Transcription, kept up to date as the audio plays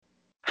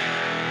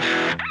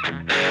All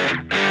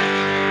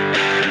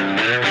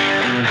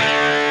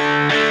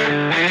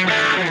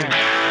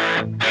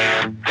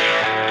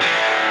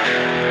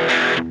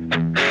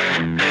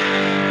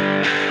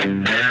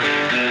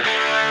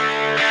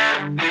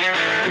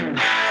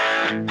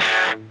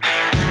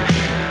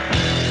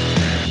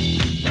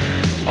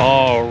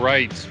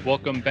right,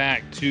 welcome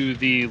back to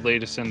the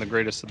latest and the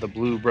greatest of the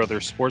Blue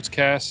Brothers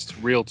Sportscast.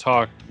 Real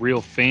talk,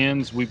 real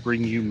fans. We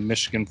bring you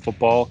Michigan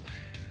football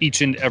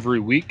each and every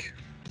week.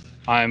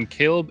 I'm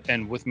Caleb,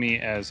 and with me,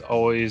 as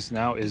always,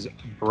 now is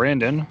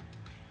Brandon.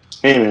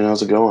 Hey, man,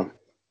 how's it going?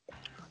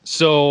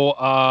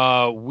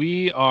 So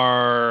we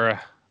are a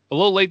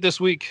little late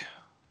this week.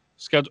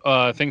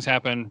 Things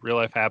happen. Real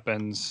life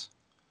happens.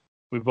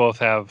 We both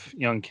have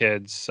young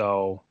kids,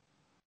 so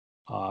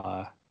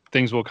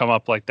things will come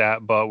up like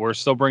that, but we're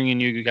still bringing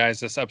you guys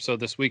this episode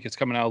this week. It's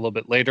coming out a little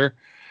bit later.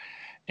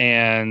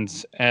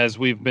 And as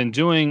we've been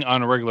doing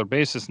on a regular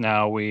basis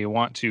now, we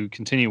want to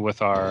continue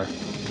with our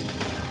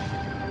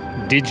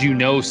Did You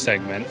Know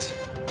segment.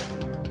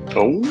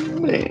 Oh,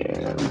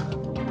 man.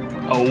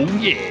 Oh,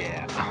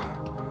 yeah.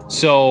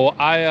 So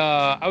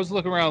I was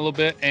looking around a little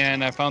bit,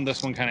 and I found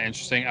this one kind of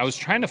interesting. I was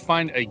trying to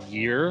find a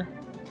year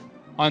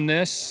on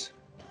this.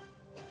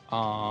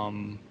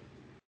 Oh,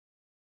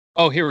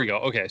 here we go.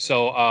 Okay,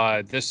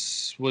 so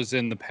this was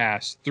in the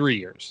past 3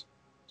 years.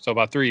 So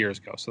about 3 years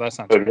ago. So that's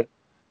not too bad.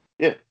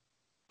 Yeah.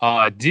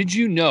 Did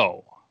you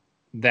know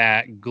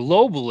that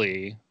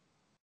globally,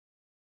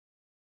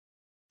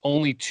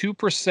 only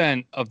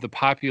 2% of the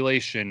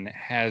population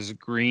has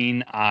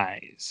green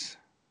eyes?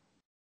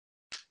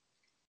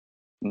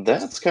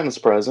 That's kind of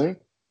surprising.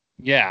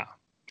 Yeah.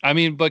 I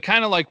mean, but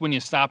kind of like when you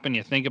stop and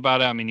you think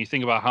about it, I mean, you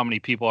think about how many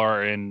people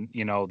are in,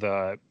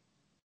 the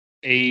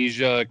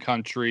Asia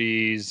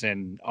countries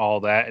and all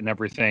that and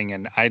everything,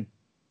 and I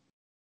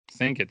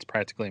think it's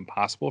practically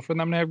impossible for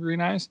them to have green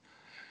eyes.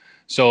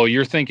 So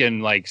you're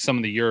thinking like some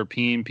of the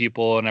European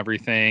people and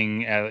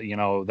everything,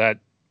 that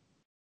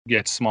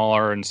gets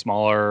smaller and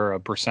smaller a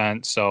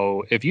percent.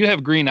 So if you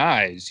have green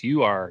eyes,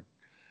 you are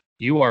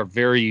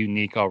very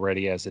unique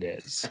already as it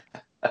is.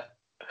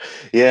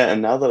 Yeah,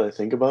 and now that I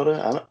think about it,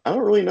 I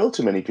don't really know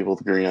too many people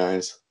with green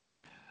eyes.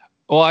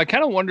 Well, I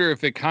kind of wonder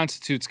if it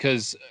constitutes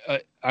because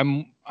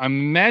I'm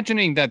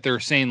imagining that they're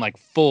saying like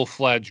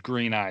full-fledged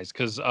green eyes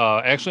because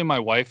actually my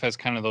wife has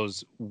kind of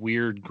those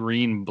weird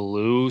green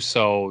blue,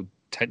 so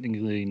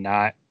technically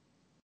not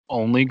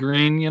only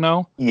green,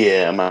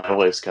 Yeah, my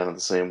wife's kind of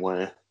the same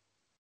way.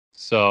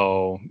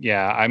 So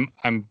yeah,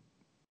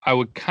 I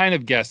would kind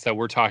of guess that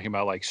we're talking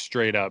about like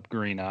straight up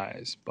green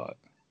eyes, but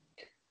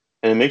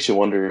And it makes you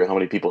wonder how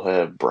many people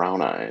have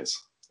brown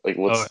eyes. Like,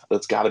 oh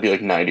that's got to be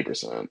like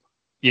 90%.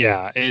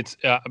 yeah, it's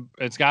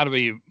got to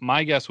be.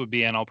 My guess would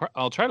be, and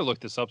I'll try to look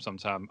this up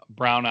sometime.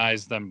 Brown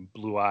eyes, then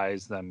blue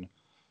eyes, then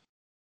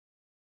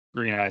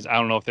green eyes. I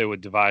don't know if they would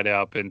divide it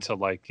up into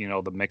like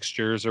the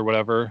mixtures or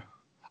whatever.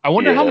 I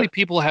wonder how Yeah. many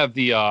people have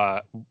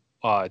the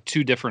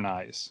two different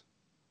eyes.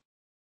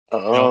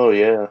 Oh,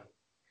 yeah.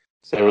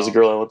 There was a So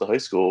girl I went to high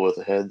school with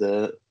that had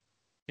that.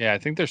 yeah, I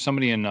think there's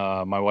somebody in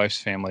my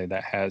wife's family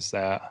that has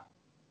that.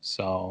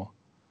 So,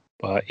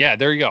 but yeah,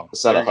 there you go.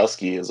 It's not a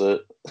husky, is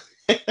it?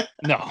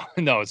 No,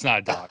 it's not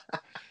a dog.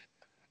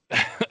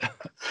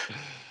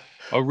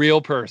 A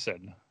real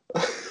person.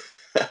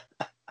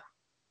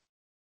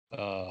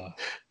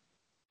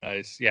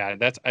 Nice. Yeah,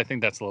 I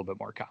think that's a little bit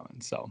more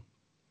common. So,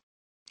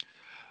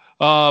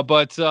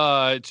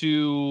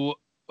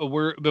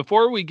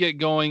 before we get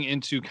going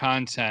into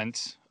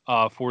content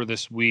for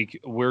this week,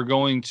 we're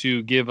going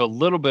to give a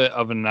little bit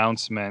of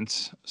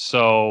announcement.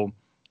 So,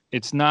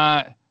 it's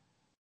not.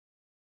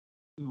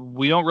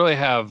 We don't really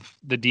have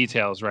the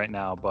details right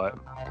now, but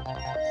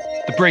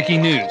the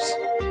breaking news.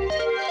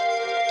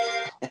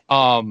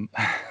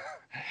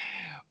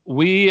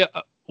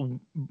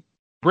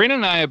 Brandon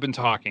and I have been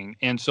talking,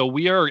 and so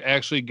we are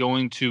actually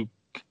going to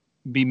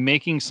be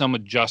making some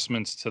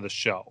adjustments to the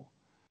show.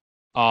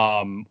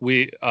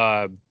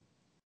 The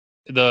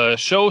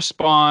show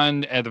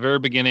spawned at the very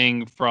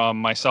beginning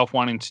from myself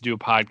wanting to do a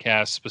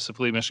podcast,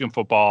 specifically Michigan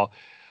football.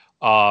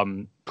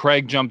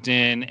 Craig jumped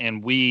in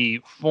and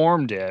we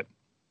formed it.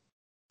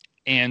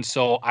 And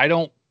so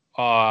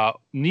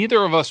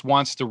neither of us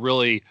wants to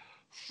really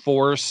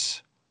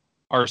force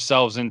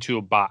ourselves into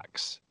a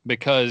box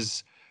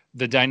because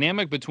the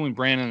dynamic between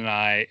Brandon and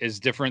I is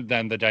different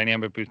than the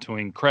dynamic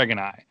between Craig and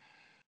I.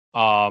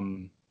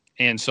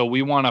 And so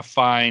we want to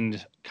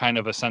find kind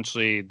of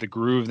essentially the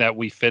groove that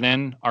we fit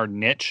in, our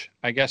niche,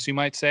 I guess you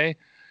might say.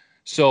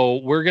 So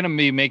we're going to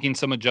be making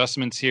some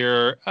adjustments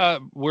here.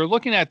 We're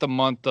looking at the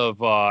month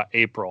of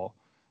April.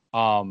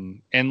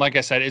 And like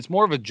I said, it's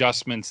more of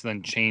adjustments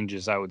than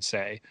changes, I would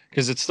say,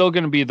 because it's still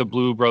going to be the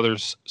Blue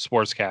Brothers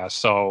Sportscast.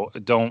 So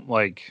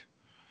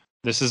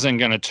this isn't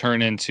going to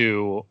turn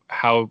into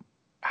how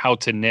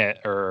to knit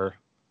or,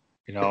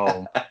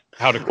 how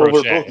to crochet. Well,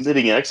 we're both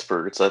knitting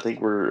experts. I think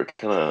we're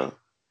kind of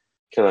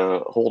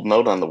holding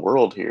out on the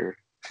world here.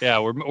 Yeah,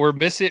 we're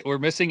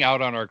missing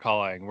out on our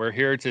calling. We're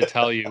here to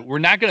tell you. We're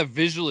not going to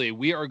visually.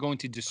 We are going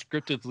to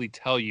descriptively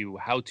tell you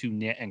how to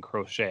knit and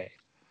crochet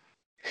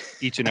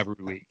each and every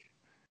week.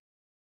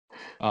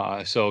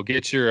 So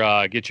get your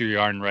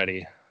yarn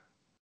ready.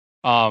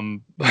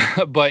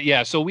 But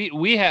yeah, so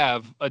we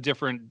have a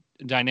different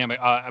dynamic.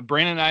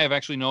 Brandon and I have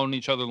actually known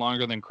each other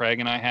longer than Craig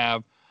and I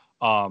have.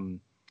 Brandon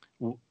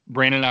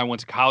and I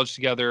went to college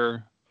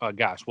together.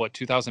 Gosh, what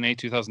 2008,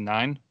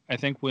 2009, I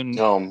think when.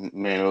 Oh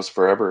man, it was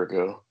forever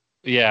ago.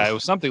 Yeah, it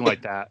was something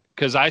like that.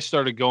 Because I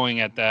started going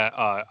at that.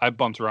 I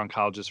bumped around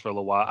colleges for a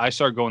little while. I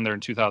started going there in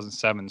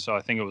 2007, so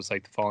I think it was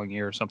like the following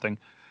year or something.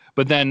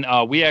 But then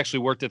we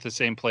actually worked at the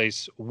same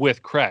place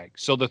with Craig,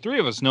 so the three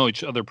of us know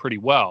each other pretty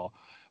well.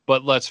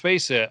 But let's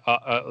face it,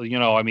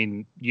 I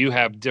mean, you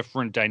have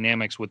different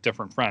dynamics with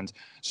different friends.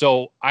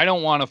 So I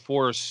don't want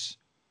to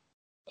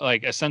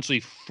essentially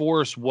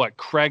force what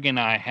Craig and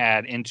I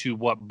had into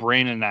what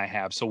Brandon and I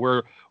have. So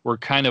we're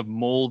kind of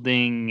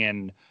molding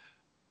and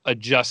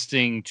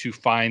adjusting to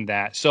find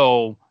that.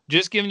 So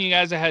just giving you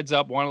guys a heads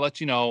up, want to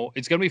let you know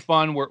it's going to be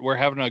fun. We're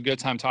having a good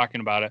time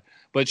talking about it,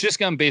 but it's just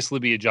going to basically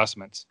be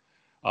adjustments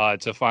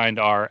to find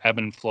our ebb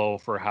and flow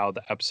for how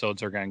the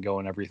episodes are going to go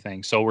and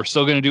everything. So we're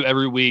still going to do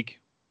every week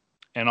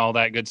and all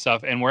that good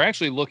stuff. And we're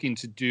actually looking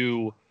to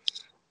do,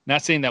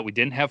 not saying that we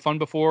didn't have fun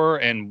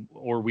before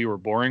or we were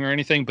boring or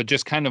anything, but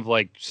just kind of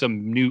like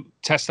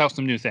test out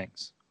some new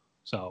things.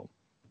 So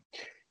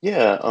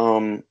Yeah, I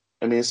mean,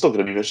 it's still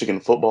going to be Michigan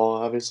football,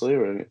 obviously.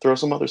 We're gonna throw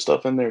some other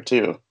stuff in there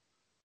too.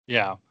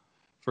 yeah,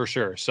 for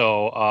sure.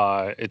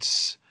 So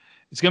it's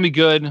gonna be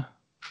good.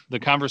 The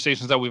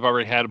conversations that we've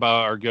already had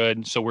about are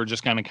good. So we're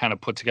just gonna kind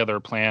of put together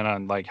a plan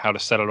on like how to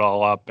set it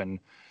all up. And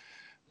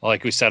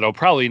like we said, it'll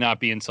probably not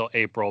be until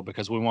April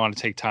because we want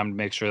to take time to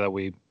make sure that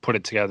we put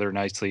it together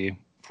nicely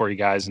for you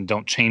guys and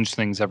don't change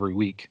things every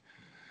week.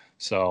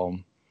 So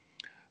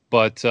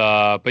but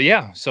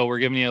yeah, so we're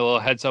giving you a little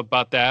heads up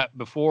about that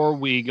before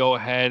we go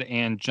ahead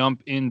and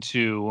jump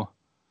into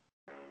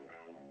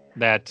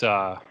that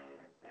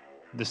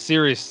the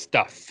serious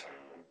stuff,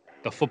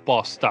 the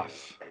football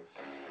stuff.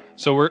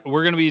 So we're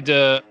going to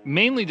be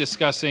mainly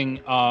discussing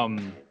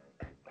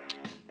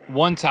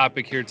one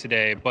topic here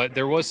today, but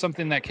there was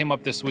something that came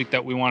up this week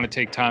that we want to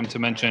take time to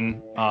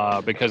mention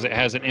because it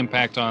has an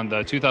impact on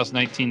the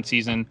 2019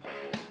 season.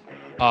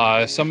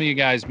 Some of you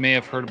guys may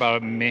have heard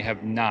about it, may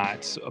have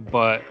not.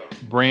 But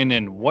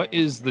Brandon, what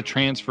is the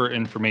transfer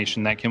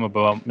information that came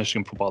about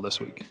Michigan football this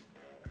week?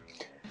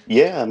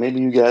 Yeah, maybe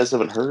you guys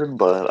haven't heard,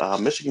 but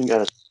Michigan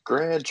got a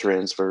grad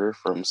transfer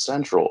from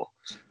Central.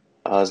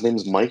 His name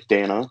is Mike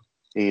Dana.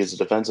 He's a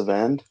defensive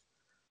end.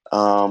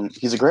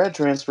 He's a grad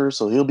transfer,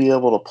 so he'll be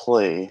able to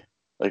play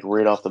like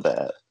right off the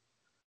bat.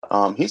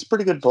 He's a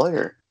pretty good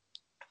player.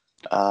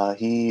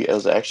 He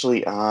was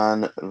actually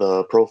on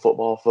the Pro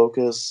Football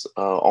Focus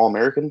All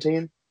American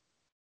team,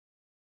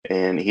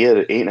 and he had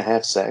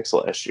 8.5 sacks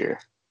last year.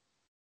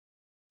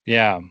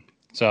 Yeah,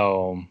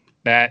 so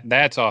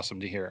that's awesome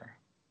to hear.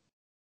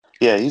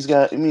 Yeah, he's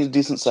a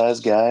decent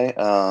sized guy.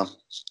 I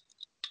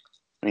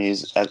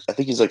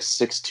think he's like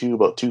 6'2",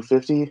 about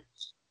 250.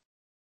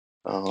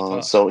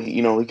 So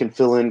he can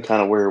fill in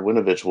kind of where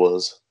Winovich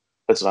was.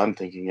 That's what I'm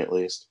thinking, at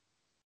least.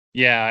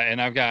 Yeah,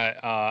 and I've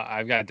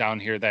got down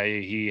here that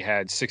he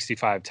had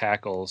 65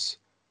 tackles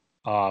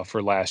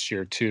for last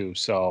year too.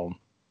 So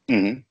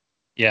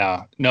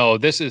yeah, no,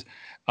 this is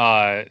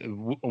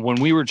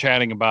when we were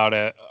chatting about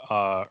it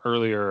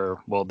earlier,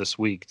 well, this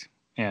week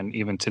and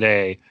even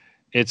today,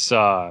 it's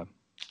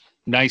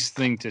nice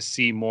thing to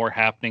see more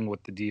happening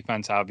with the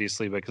defense,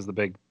 obviously, because the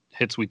big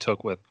hits we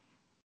took with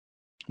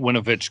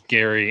Winovich,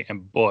 Gary,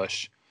 and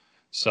Bush.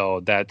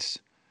 So that's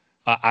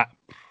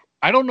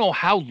I don't know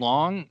how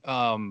long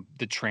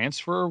the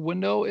transfer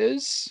window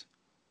is,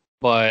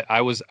 but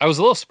I was a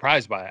little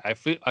surprised by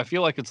it. I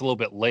feel like it's a little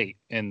bit late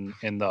in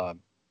the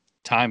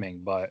timing,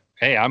 but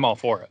hey, I'm all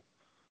for it.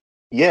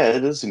 Yeah,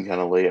 it is kind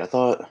of late. I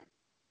thought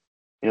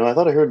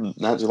I heard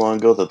not too long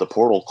ago that the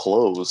portal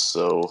closed,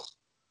 so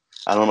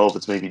I don't know if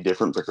it's maybe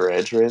different for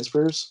grad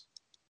transfers.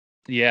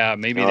 Yeah,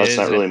 maybe No, it that's is.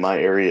 not really my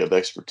area of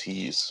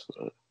expertise.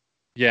 But.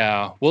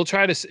 Yeah, we'll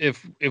try to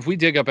if we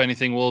dig up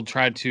anything, we'll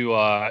try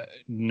to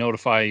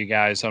notify you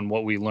guys on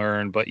what we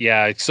learn. But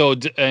yeah, so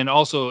and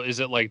also, is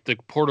it like the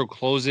portal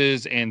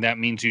closes and that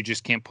means you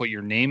just can't put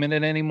your name in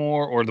it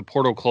anymore, or the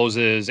portal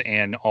closes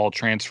and all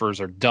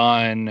transfers are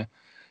done?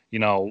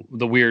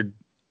 The weird.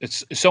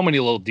 It's so many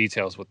little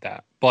details with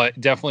that, but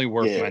definitely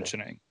worth Yeah.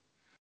 mentioning.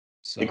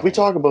 Can we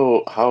So talk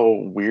about how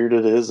weird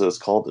it is that it's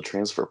called the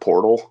transfer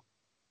portal?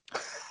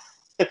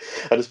 I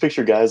just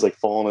picture guys like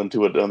falling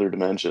into another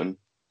dimension.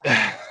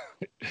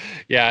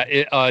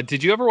 yeah.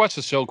 Did you ever watch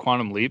the show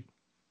Quantum Leap?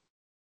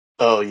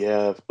 Oh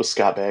yeah, with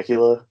Scott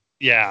Bakula.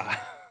 Yeah.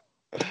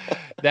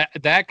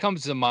 that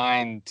comes to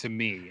mind to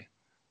me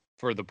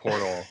for the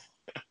portal.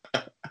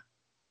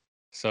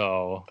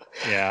 So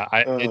yeah,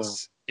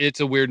 it's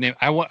a weird name.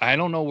 I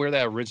don't know where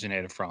that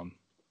originated from,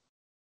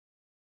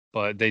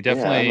 but they Yeah, I'm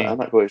definitely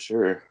not quite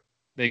sure.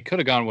 they could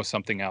have gone with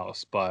something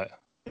else. But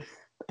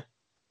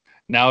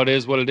now it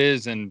is what it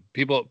is, and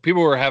people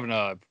were having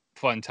a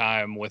fun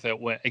time with it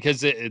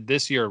because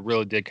this year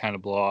really did kind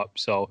of blow up.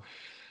 So,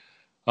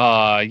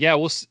 yeah,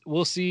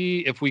 we'll see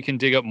if we can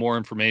dig up more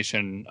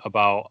information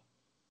about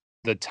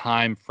the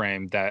time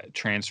frame that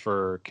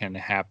transfer can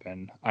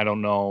happen. I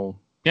don't know.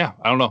 Yeah,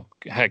 I don't know.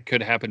 Heck,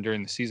 could happen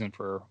during the season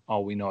for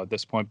all we know at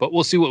this point, but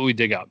we'll see what we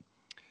dig up.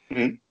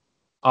 Mm-hmm.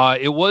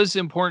 It was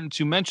important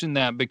to mention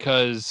that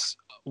because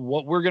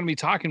what we're going to be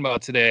talking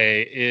about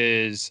today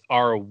is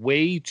our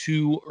way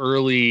too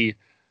early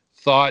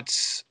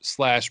thoughts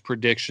 /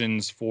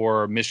 predictions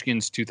for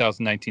Michigan's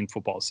 2019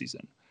 football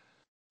season.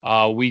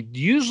 We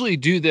usually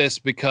do this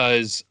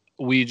because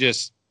we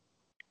just,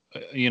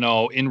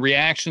 in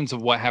reactions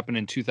of what happened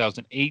in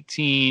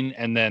 2018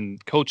 and then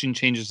coaching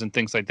changes and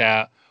things like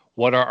that,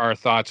 what are our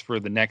thoughts for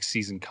the next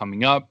season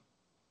coming up?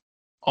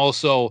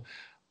 Also,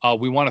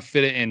 we want to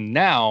fit it in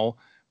now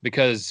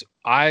because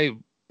I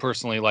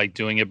personally like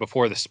doing it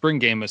before the spring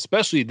game,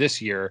 especially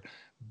this year,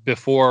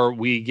 before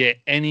we get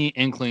any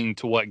inkling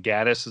to what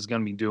Gaddis is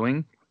going to be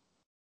doing.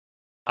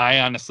 I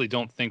honestly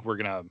don't think we're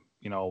going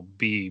to,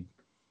 be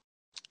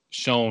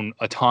shown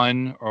a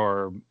ton,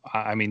 or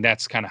I mean,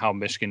 that's kind of how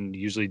Michigan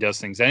usually does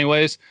things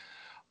anyways.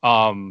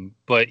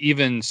 But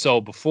even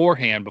so,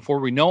 beforehand, before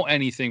we know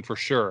anything for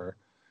sure,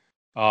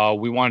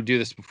 we want to do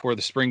this before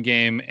the spring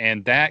game,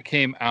 and that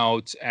came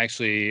out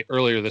actually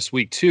earlier this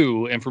week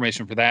too.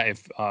 Information for that,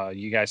 if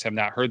you guys have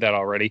not heard that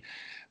already,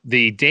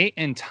 the date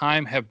and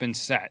time have been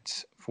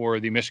set for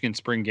the Michigan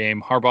spring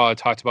game. Harbaugh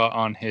talked about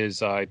on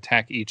his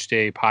Attack Each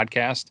Day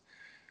podcast.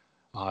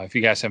 If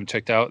you guys haven't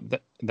checked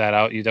that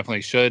out, you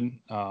definitely should.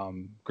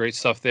 Great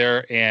stuff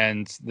there,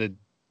 and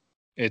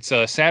it's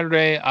a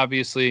Saturday,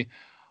 obviously,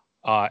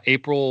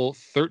 April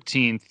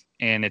 13th,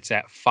 and it's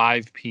at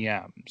 5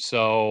 p.m.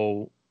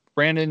 So,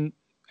 Brandon,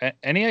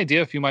 any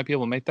idea if you might be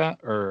able to make that,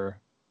 or?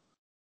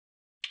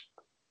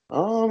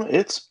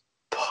 It's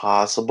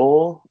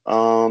possible.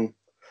 I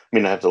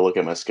mean, I have to look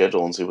at my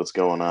schedule and see what's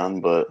going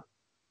on, but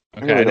I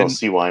really don't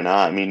see why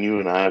not. I mean, you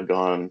and I have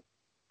gone.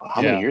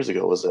 How many years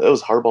ago was it? It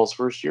was Harbaugh's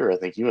first year. I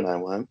think you and I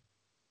went.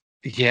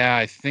 Yeah,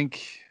 I think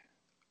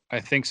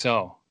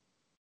so.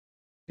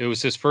 It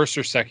was his first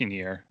or second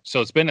year,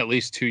 so it's been at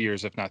least 2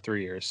 years, if not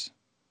 3 years.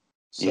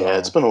 So, yeah,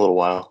 it's been a little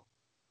while.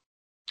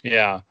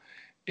 Yeah,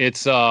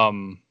 it's or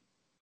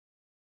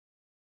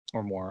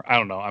more. I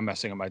don't know. I'm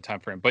messing up my time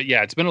frame, but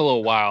yeah, it's been a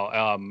little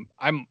while.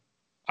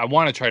 I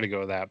want to try to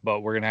go to that, but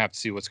we're gonna have to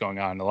see what's going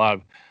on. A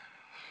lot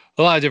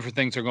of different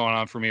things are going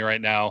on for me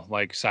right now,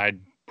 like side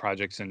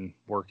projects and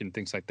work and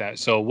things like that.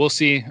 So we'll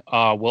see.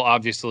 We'll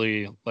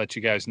obviously let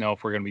you guys know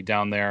if we're gonna be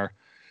down there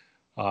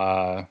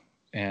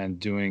and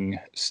doing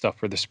stuff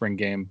for the spring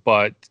game.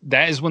 But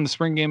that is when the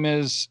spring game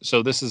is.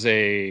 So this is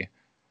a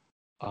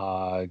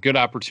good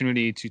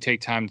opportunity to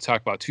take time to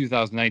talk about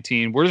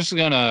 2019. We're just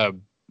gonna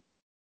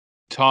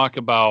talk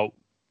about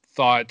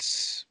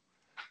thoughts,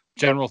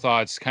 general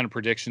thoughts, kind of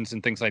predictions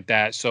and things like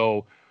that.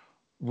 So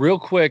real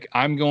quick,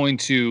 I'm going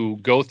to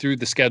go through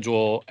the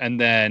schedule, and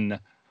then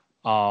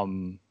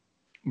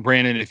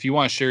Brandon, if you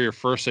want to share your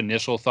first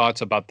initial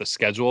thoughts about the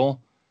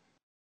schedule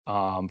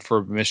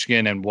for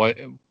Michigan and what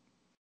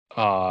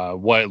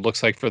it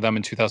looks like for them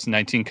in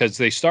 2019, because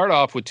they start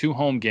off with 2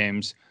 home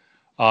games,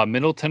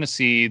 Middle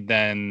Tennessee,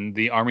 then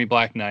the Army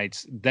Black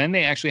Knights. Then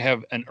they actually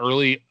have an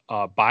early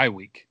bye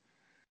week.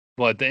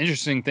 But the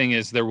interesting thing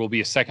is there will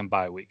be a second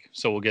bye week,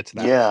 so we'll get to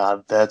that. Yeah,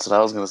 that's what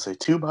I was going to say.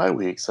 2 bye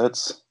weeks.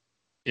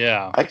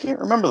 Yeah. I can't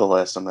remember the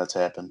last time that's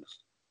happened.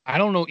 I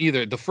don't know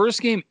either. The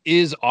first game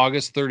is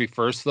August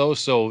 31st, though,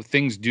 so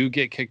things do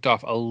get kicked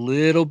off a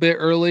little bit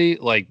early,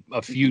 like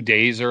a few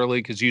days early,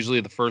 because usually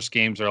the first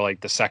games are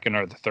like the second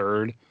or the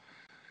third.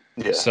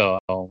 Yeah. So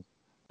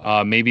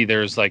maybe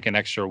there's like an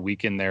extra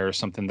week in there or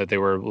something that they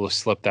were able to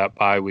slip that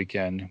bye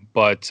weekend.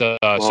 But so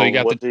you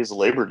got what day's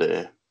Labor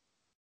Day?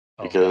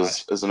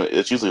 Because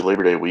it's usually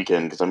Labor Day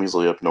weekend because I'm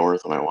usually up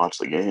north when I watch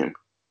the game.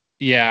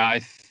 Yeah, I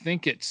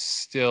think it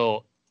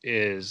still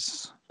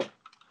is.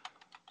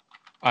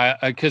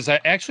 I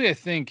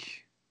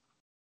think,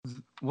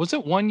 was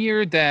it one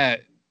year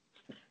that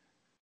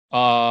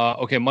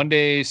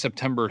Monday,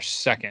 September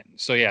 2nd.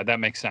 So yeah, that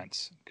makes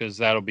sense because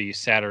that'll be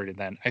Saturday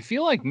then. I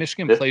feel like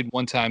Michigan played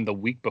one time the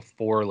week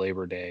before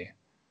Labor Day.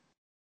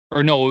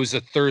 Or no, it was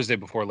a Thursday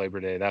before Labor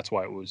Day. That's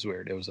why it was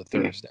weird. It was a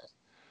Thursday,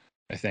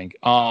 I think.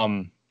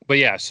 But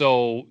yeah,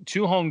 so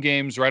 2 home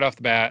games right off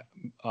the bat,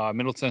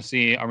 Middle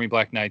Tennessee, Army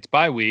Black Knights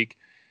bye week,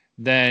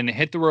 then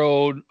hit the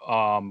road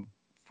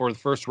for the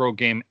first road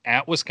game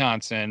at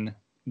Wisconsin,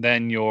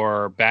 then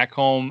you're back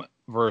home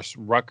versus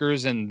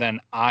Rutgers and then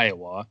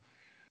Iowa,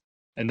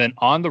 and then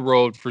on the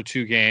road for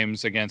 2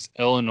 games against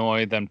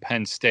Illinois, then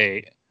Penn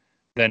State,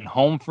 then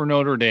home for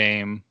Notre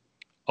Dame,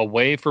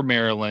 away for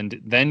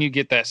Maryland, then you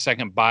get that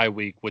second bye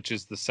week, which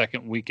is the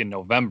second week in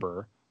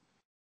November.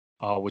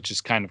 Which is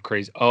kind of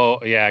crazy.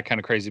 Oh, yeah, kind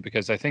of crazy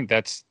because I think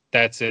that's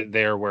it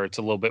there where it's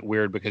a little bit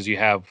weird because you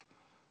have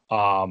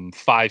 5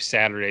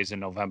 Saturdays in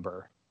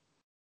November.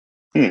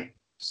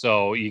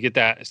 So you get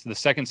that. So the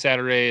second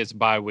Saturday is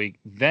bye week.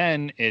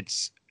 Then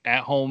it's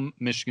at home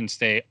Michigan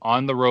State,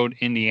 on the road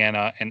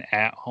Indiana, and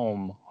at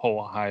home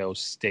Ohio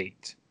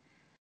State.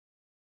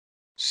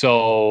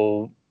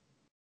 So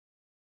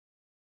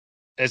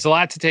it's a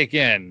lot to take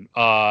in.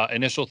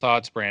 Initial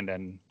thoughts,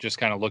 Brandon, just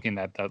kind of looking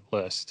at that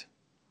list.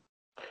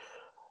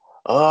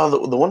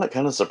 The one that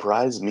kind of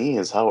surprised me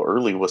is how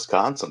early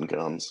Wisconsin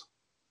comes.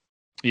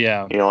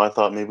 Yeah. I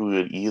thought maybe we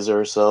would ease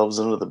ourselves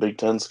into the Big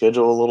Ten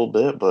schedule a little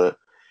bit, but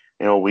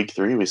week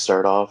 3 we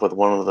start off with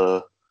one of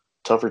the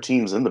tougher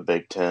teams in the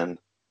Big Ten.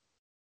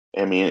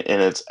 I mean,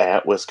 and it's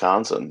at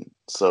Wisconsin,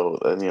 so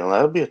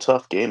that'll be a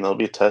tough game. That'll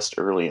be a test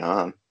early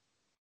on.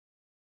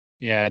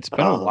 Yeah, it's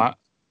been a while.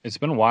 It's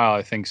been a while,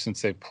 I think,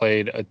 since they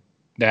played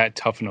that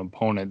tough an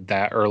opponent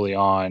that early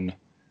on.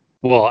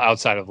 Well,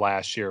 outside of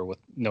last year with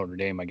Notre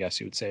Dame, I guess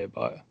you would say,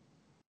 but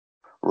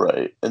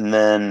right. And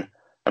then,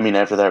 I mean,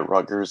 after that,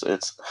 Rutgers.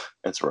 It's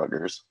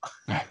Rutgers.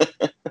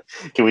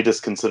 Can we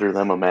just consider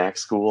them a MAC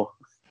school?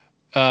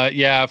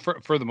 Yeah,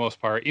 for the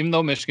most part, even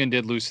though Michigan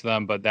did lose to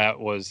them, but that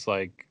was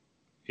like,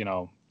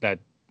 that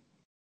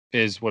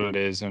is what it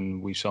is,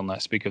 and we shall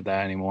not speak of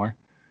that anymore.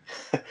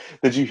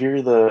 Did you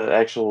hear the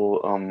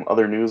actual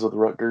other news with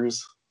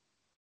Rutgers?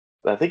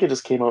 I think it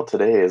just came out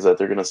today. Is that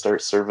they're going to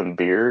start serving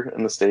beer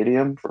in the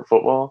stadium for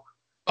football?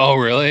 Oh,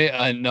 really?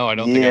 No, I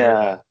don't think I heard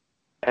that.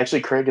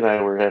 Actually, Craig and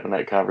I were having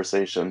that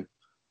conversation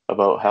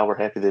about how we're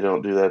happy they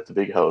don't do that at the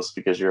big house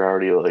because you're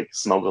already like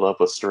snuggled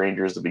up with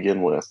strangers to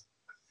begin with.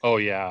 Oh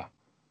yeah,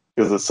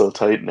 because it's so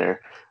tight in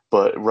there.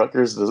 But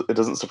Rutgers, it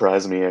doesn't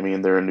surprise me. I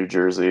mean, they're in New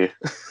Jersey.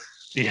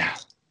 Yeah.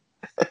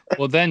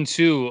 Well, then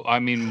too, I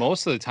mean,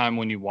 most of the time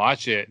when you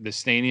watch it, the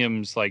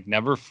stadium's like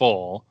never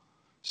full,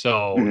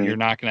 so you're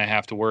not going to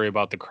have to worry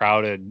about the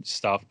crowded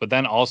stuff. But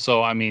then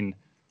also, I mean,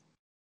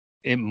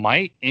 it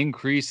might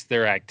increase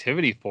their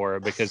activity for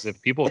it because if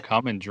people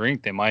come and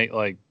drink, they might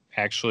like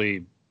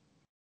actually.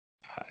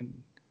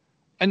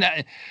 And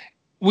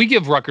we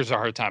give Rutgers a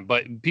hard time,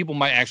 but people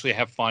might actually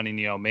have fun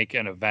and make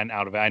an event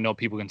out of it. I know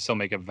people can still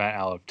make an event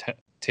out of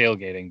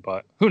tailgating,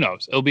 but who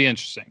knows? It'll be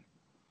interesting.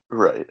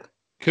 Right.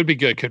 Could be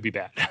good, could be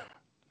bad.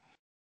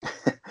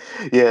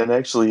 Yeah, and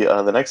actually,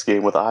 the next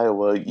game with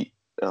Iowa, you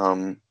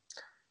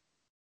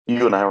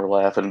and I were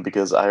laughing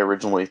because I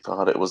originally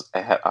thought it was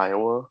at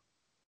Iowa,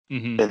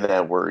 and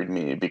that worried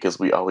me because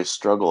we always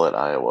struggle at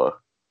Iowa.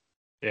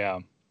 Yeah.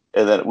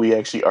 And then we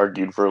actually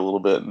argued for a little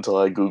bit until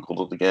I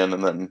Googled it again,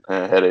 and then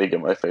I had egg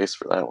in my face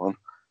for that one.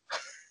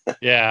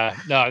 Yeah,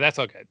 no, that's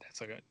okay.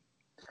 That's okay.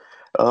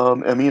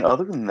 I mean,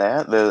 other than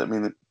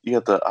that, you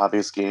got the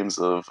obvious games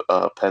of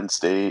Penn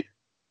State.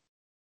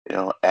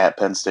 At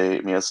Penn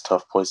State, I mean, it's a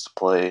tough place to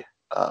play.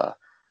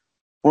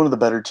 One of the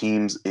better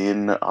teams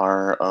in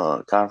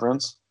our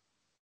conference.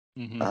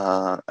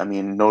 I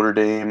mean, Notre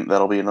Dame,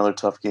 that'll be another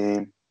tough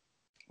game.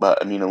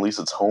 But, I mean, at least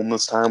it's home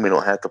this time. We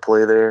don't have to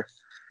play there.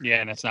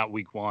 Yeah, and it's not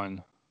week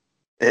 1.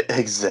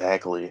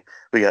 Exactly.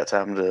 We got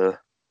time to,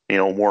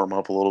 warm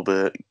up a little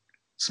bit,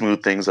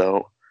 smooth things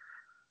out.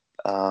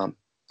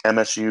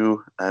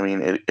 MSU, I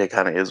mean, it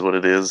kind of is what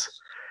it is.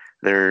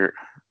 They're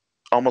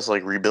almost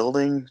like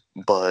rebuilding,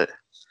 but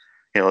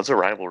it's a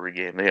rivalry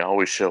game. They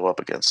always show up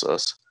against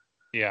us.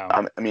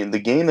 Yeah. I mean, the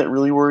game that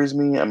really worries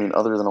me, I mean,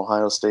 other than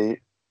Ohio State,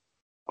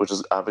 which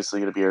is obviously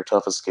going to be our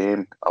toughest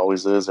game,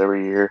 always is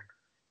every year,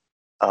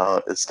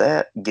 it's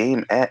that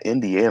game at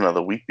Indiana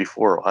the week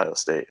before Ohio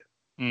State.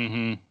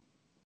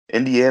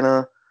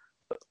 Indiana,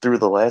 through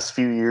the last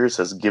few years,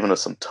 has given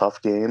us some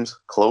tough games,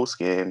 close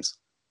games,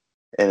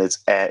 and it's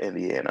at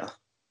Indiana.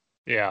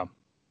 Yeah.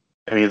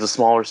 I mean, it's a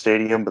smaller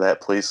stadium, but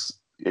that place,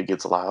 it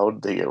gets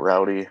loud, they get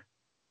rowdy.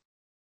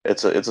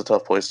 It's a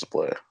tough place to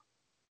play.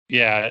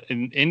 Yeah,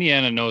 and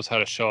Indiana knows how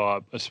to show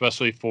up,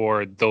 especially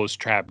for those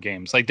trap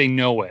games. Like they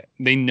know it.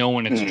 They know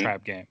when it's a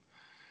trap game.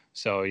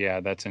 So yeah,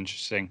 that's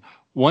interesting.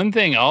 One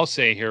thing I'll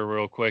say here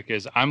real quick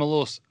is I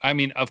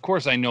mean, of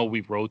course I know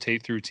we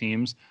rotate through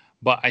teams,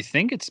 but I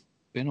think it's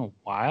been a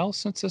while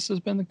since this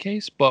has been the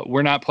case, but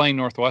we're not playing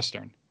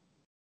Northwestern.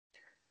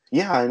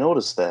 Yeah, I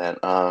noticed that.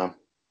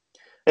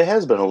 It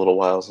has been a little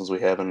while since we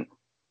had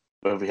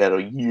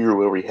a year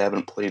where we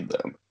haven't played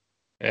them.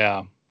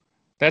 Yeah.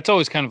 That's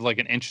always kind of like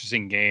an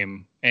interesting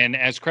game. And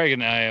as Craig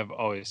and I have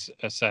always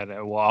said,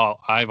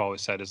 I've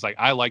always said is like,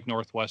 I like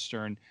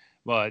Northwestern,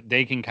 but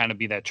they can kind of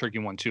be that tricky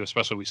one too,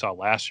 especially we saw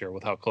last year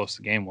with how close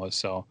the game was.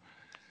 So,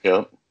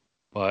 yep.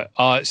 But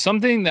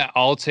something that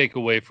I'll take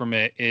away from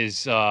it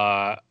is,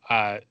 I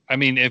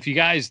mean, if you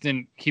guys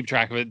didn't keep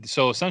track of it,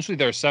 so essentially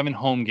there are 7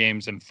 home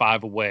games and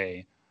 5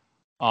 away.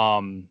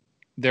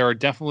 There are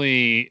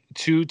definitely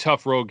 2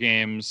 tough road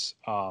games.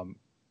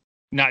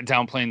 Not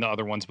downplaying the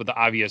other ones, but the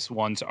obvious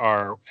ones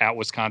are at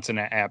Wisconsin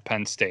and at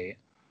Penn State.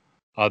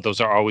 Those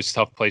are always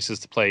tough places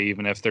to play,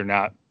 even if they're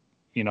not,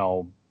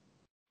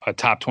 a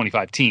top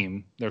 25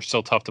 team. They're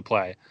still tough to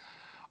play.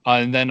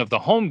 And then of the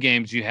home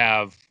games, you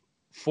have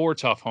 4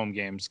 tough home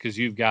games because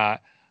you've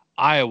got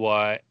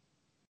Iowa,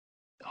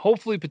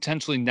 hopefully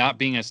potentially not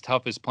being as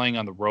tough as playing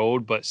on the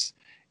road, but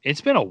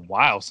it's been a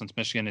while since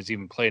Michigan has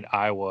even played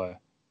Iowa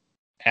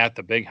at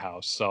the Big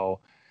House. So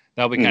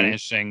That'll be kind of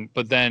interesting.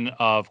 But then,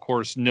 of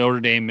course, Notre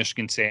Dame,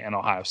 Michigan State, and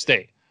Ohio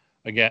State.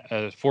 Again,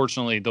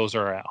 fortunately, those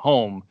are at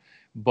home.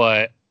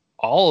 But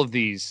all of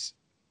these,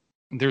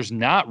 there's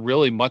not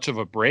really much of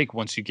a break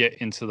once you get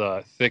into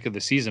the thick of the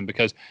season,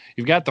 because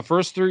you've got the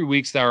first 3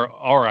 weeks that are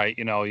all right,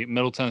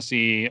 Middle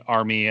Tennessee,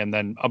 Army, and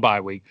then a bye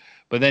week.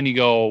 But then you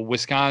go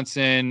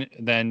Wisconsin,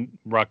 then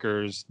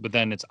Rutgers, but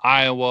then it's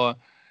Iowa,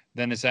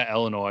 then it's at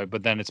Illinois,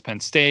 but then it's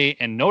Penn State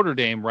and Notre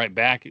Dame right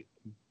back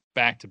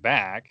to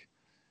back.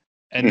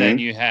 And then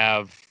you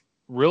have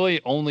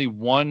really only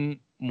one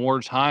more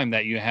time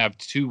that you have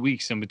 2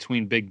 weeks in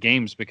between big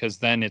games, because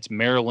then it's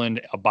Maryland,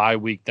 a bye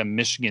week, then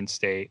Michigan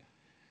State,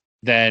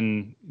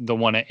 then the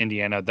one at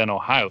Indiana, then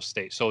Ohio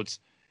State. So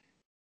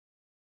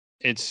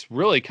it's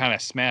really kind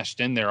of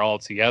smashed in there all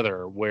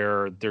together,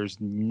 where there's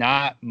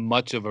not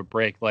much of a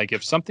break. Like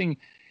if something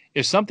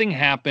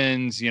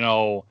happens,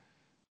 a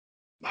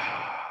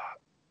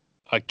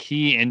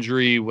key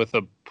injury with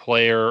a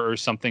player or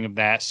something of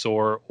that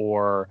sort,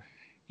 or,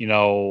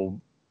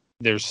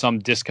 there's some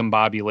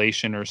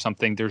discombobulation or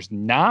something, there's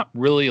not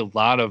really a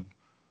lot of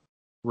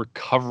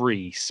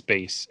recovery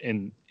space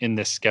in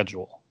this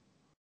schedule.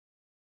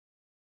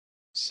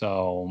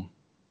 So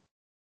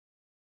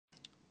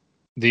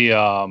you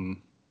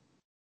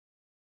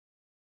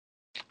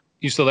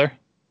still there?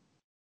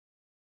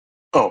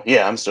 Oh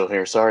yeah, I'm still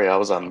here. Sorry, I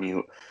was on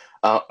mute.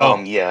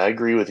 Yeah, I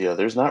agree with you.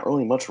 There's not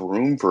really much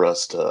room for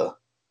us to,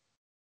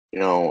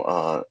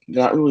 not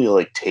really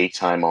like take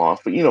time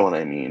off, but you know what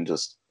I mean.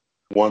 Just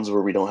ones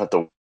where we don't have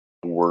to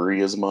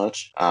worry as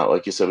much.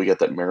 Like you said, we got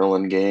that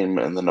Maryland game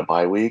and then a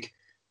bye week.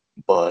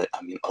 But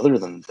I mean, other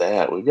than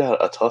that, we've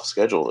got a tough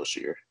schedule this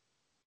year.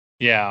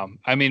 Yeah,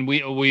 I mean,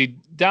 we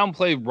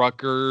downplay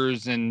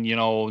Rutgers, and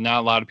not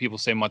a lot of people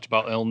say much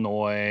about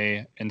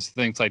Illinois and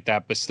things like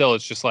that. But still,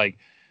 it's just like,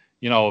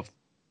 if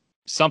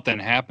something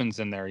happens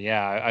in there,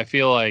 yeah, I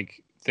feel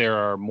like there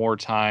are more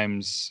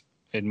times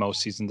in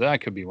most seasons, I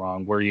could be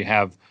wrong, where you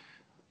have,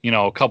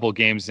 a couple of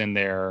games in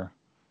there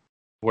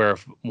where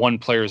if one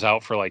player's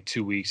out for like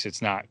 2 weeks,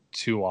 it's not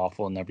too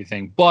awful and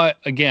everything. But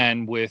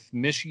again, with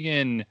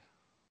Michigan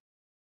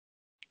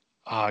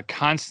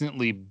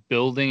constantly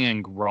building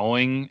and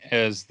growing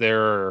as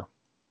their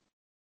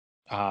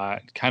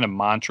kind of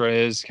mantra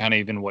is, kind of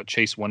even what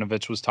Chase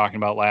Winovich was talking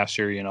about last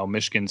year.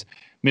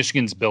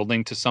 Michigan's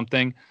building to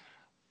something.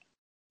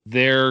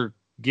 They're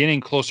getting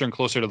closer and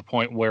closer to the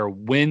point where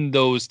when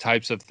those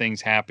types of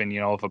things happen,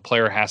 if a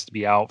player has to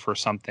be out for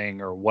something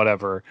or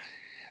whatever,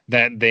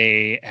 that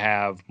they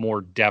have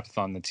more depth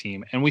on the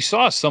team. And we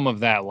saw some of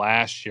that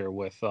last year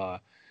with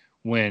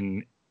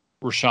when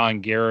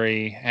Rashawn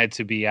Gary had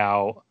to be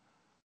out.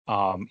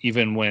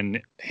 Even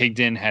when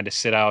Higdon had to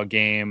sit out a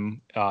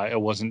game,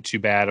 it wasn't too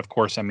bad. Of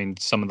course, I mean,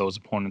 some of those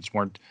opponents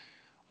weren't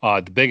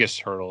the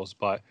biggest hurdles,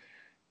 but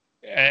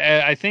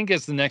I think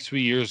as the next few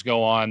years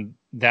go on,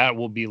 that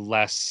will be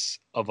less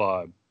of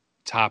a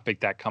topic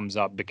that comes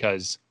up,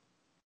 because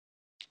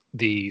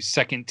the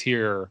second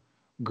tier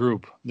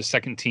group, the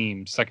second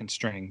team, second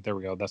string, there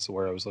we go, that's the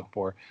word I was looking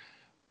for,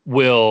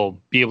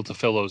 will be able to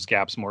fill those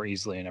gaps more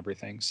easily and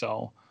everything.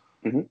 So,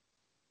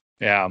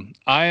 yeah,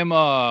 I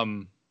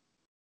am.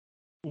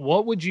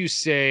 What would you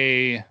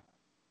say?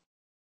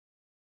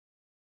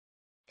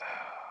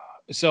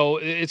 So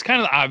it's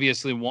kind of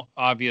the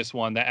obvious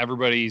one that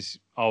everybody's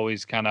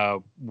always kind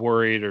of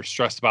worried or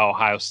stressed about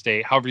Ohio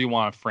State, however you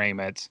want to frame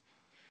it.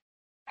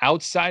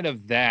 Outside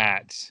of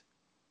that,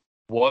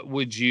 what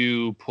would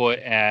you put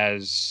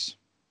as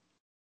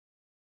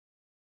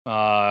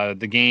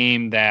the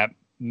game that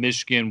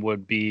Michigan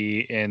would be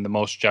in the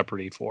most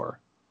jeopardy for?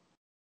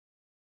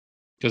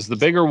 Because the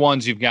bigger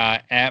ones you've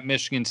got at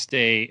Michigan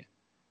State,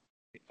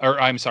 or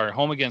I'm sorry,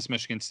 home against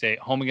Michigan State,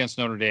 home against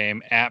Notre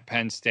Dame, at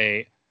Penn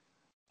State,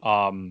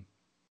 home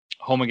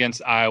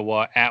against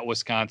Iowa, at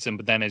Wisconsin,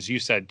 but then, as you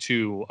said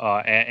too,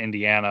 at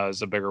Indiana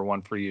is a bigger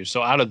one for you.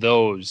 So out of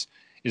those,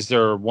 is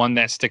there one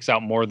that sticks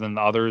out more than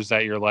the others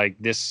that you're like,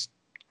 this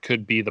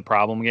could be the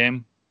problem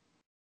game?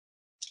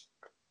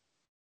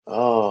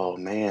 Oh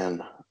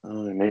man,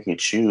 make me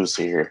choose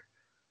here.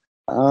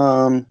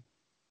 I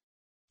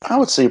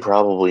would say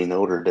probably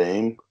Notre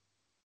Dame,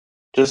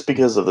 just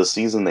because of the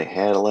season they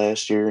had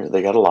last year.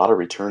 They got a lot of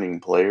returning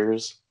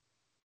players.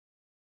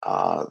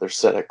 They're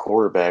set at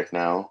quarterback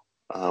now.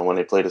 When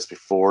they played us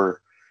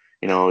before,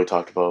 we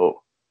talked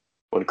about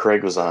when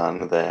Craig was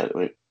on that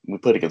we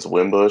played against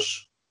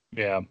Wimbush.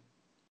 Yeah.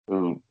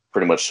 Who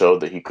pretty much showed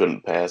that he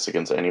couldn't pass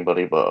against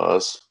anybody but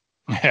us.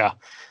 Yeah.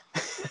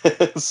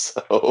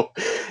 So,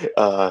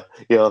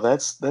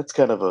 that's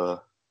kind of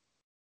a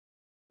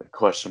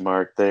question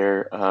mark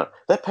there.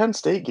 That Penn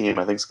State game,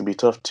 I think, is gonna be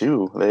tough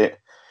too.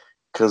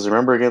 Because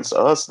remember against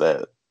us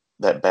that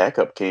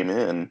backup came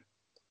in.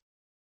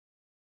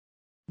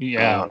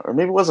 Yeah. Or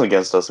maybe it wasn't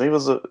against us. Maybe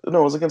it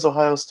was against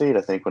Ohio State.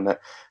 I think when that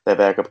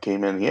backup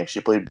came in, he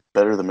actually played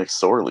better than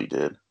McSorley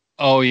did.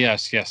 Oh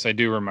yes, I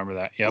do remember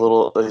that. Yep.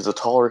 He's a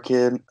taller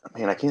kid.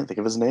 Man, I can't think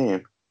of his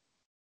name.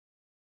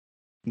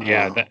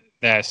 Yeah,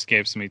 that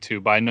escapes me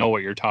too, but I know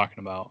what you're talking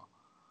about.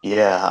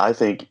 Yeah, I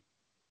think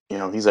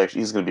he's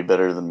going to be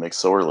better than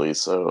McSorley.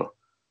 So,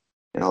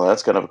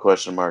 that's kind of a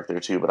question mark there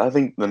too. But I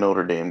think the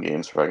Notre Dame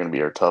game's probably going to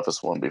be our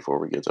toughest one before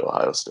we get to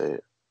Ohio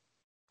State.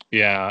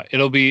 Yeah,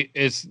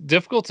 it's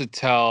difficult to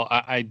tell.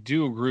 I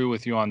do agree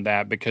with you on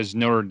that because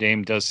Notre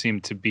Dame does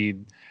seem to be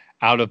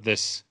out of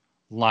this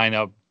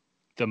lineup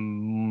the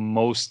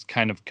most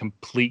kind of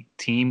complete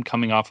team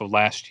coming off of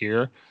last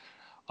year.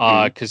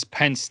 Because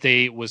Penn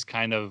State was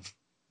kind of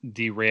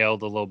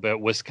derailed a little bit.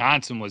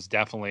 Wisconsin was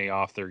definitely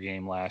off their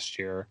game last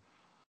year.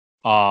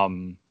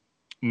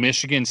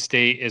 Michigan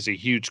State is a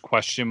huge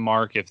question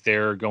mark if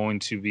they're going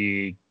to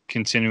be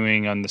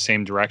continuing on the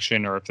same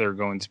direction or if they're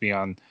going to be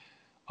on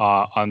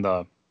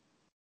the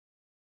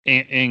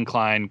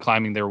incline,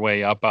 climbing their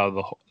way up out of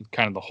the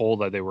kind of the hole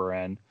that they were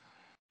in.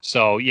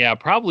 So yeah,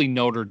 probably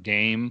Notre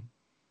Dame.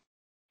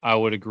 I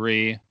would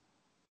agree.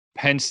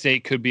 Penn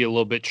State could be a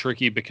little bit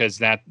tricky because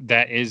that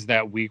is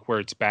that week where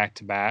it's back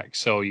to back.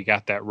 So you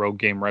got that road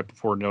game right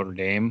before Notre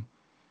Dame.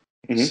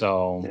 Mm-hmm.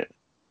 So yeah.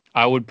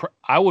 I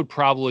would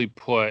probably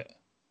put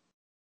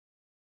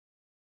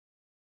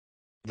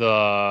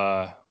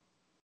the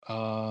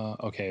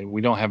okay,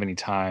 we don't have any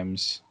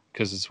times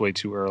because it's way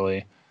too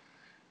early.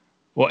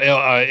 Well,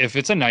 if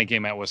it's a night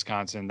game at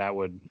Wisconsin, that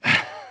would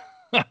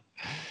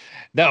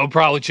that would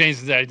probably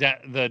change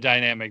the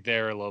dynamic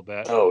there a little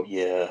bit. Oh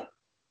yeah.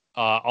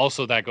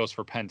 Also, that goes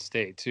for Penn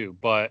State too.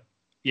 But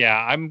yeah,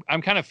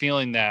 I'm kind of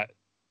feeling that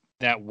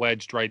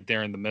wedged right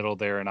there in the middle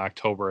there in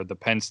October, the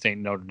Penn State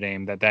Notre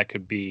Dame, that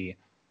could be,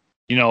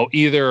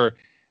 either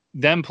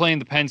them playing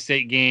the Penn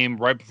State game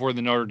right before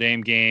the Notre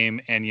Dame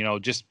game, and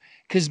just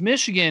because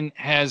Michigan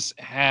has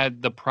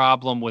had the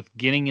problem with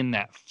getting in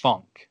that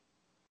funk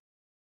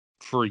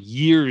for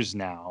years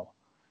now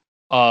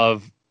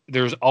of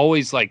there's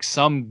always like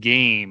some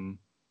game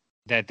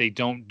that they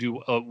don't do,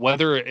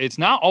 whether it's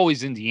not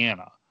always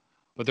Indiana,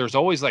 but there's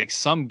always like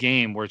some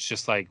game where it's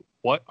just like,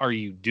 what are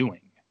you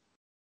doing?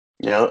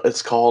 Yeah,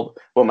 it's called,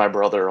 what my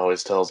brother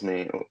always tells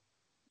me,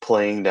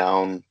 playing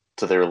down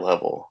to their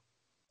level.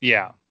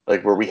 Yeah.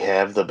 Like where we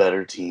have the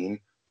better team,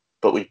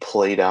 but we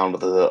play down to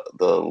the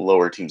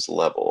lower team's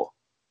level.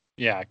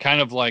 Yeah,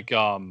 kind of like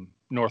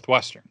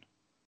Northwestern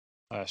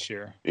last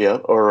year. Yeah,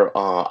 or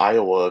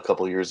Iowa a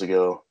couple years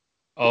ago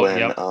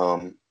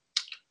when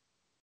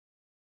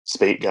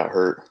Spate got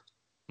hurt.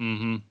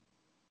 Mm-hmm.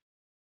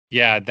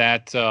 Yeah,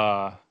 that's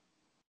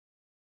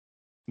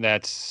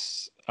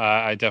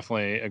I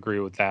definitely agree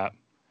with that.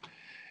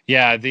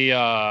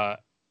 Yeah,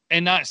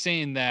 and not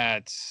saying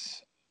that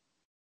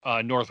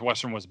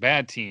Northwestern was a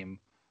bad team,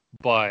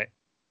 but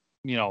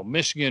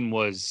Michigan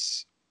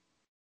was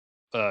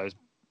a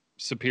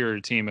superior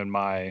team in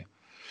my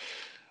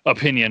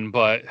opinion,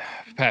 but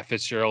Pat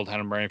Fitzgerald had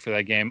him ready for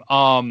that game.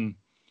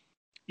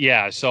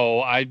 Yeah,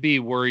 so I'd be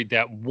worried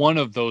that one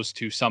of those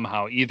two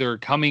somehow, either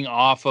coming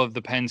off of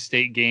the Penn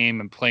State game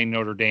and playing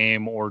Notre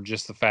Dame, or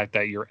just the fact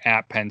that you're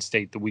at Penn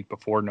State the week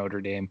before Notre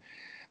Dame,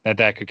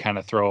 that could kind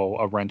of throw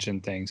a wrench in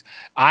things.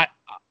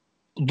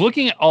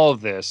 Looking at all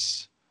of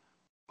this,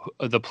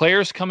 the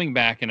players coming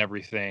back and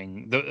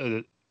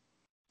everything,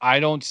 I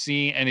don't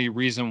see any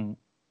reason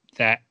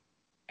that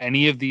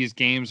any of these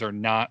games are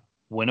not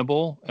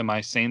winnable. Am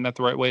I saying that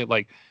the right way?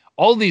 Like,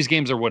 all of these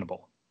games are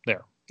winnable.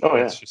 There. Oh,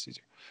 yeah. It's just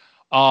easier.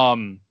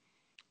 I'm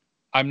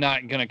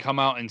not going to come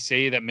out and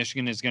say that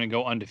Michigan is going to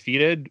go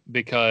undefeated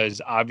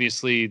because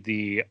obviously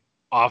the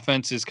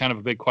offense is kind of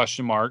a big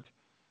question mark.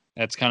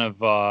 That's kind of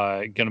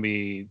going to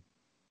be,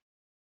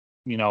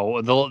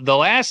 the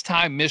last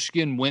time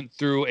Michigan went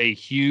through a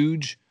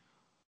huge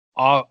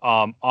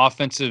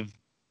offensive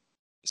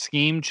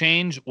scheme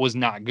change was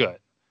not good.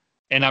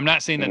 And I'm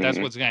not saying that that's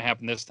what's going to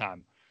happen this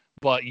time,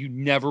 but you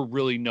never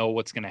really know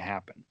what's going to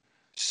happen.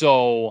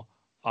 So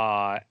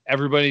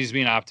everybody's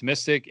being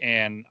optimistic,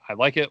 and I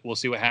like it. We'll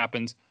see what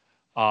happens.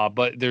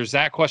 But there's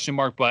that question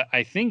mark. But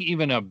I think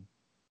even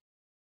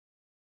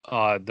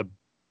the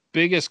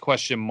biggest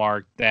question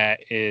mark that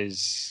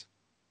is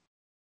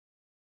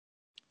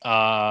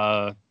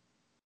that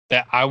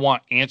I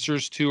want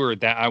answers to, or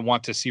that I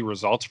want to see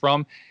results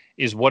from,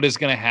 is what is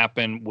going to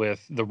happen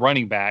with the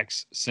running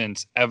backs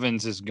since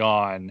Evans is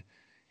gone,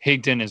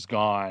 Higdon is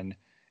gone.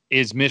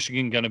 Is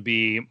Michigan going to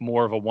be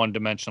more of a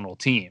one-dimensional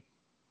team?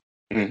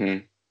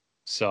 Mm-hmm.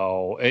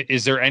 So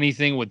is there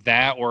anything with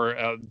that,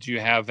 or do you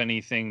have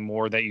anything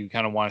more that you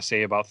kind of want to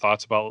say about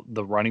thoughts about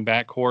the running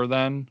back core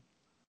then?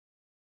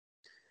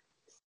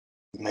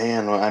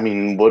 Man, I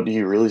mean, what do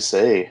you really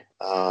say?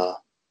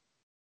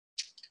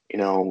 We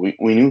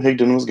knew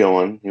Higdon was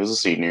going. He was a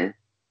senior.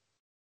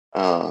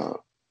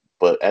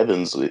 But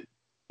Evans, we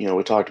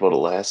talked about it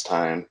last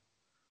time.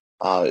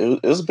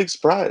 It was a big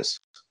surprise.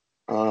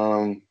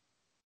 And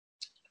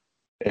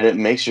it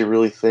makes you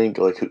really think,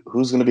 like,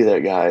 who's going to be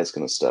that guy that's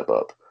going to step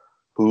up?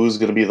 Who's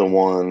going to be the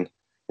one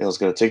that's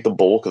going to take the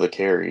bulk of the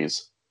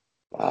carries?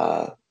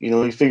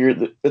 You figure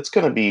that it's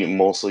going to be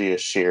mostly a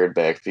shared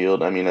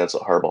backfield. I mean, that's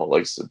what Harbaugh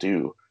likes to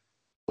do.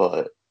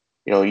 But,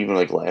 even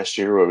like last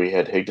year where we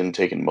had Higdon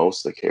taking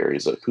most of the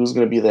carries, like, who's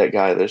going to be that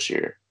guy this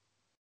year?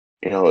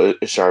 Is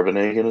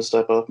Charbonnet going to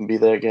step up and be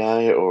that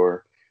guy?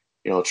 Or,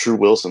 True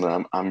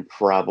Wilson, I'm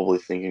probably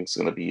thinking it's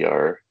going to be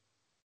our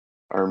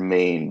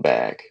main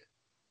back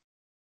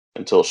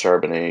until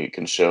Charbonnet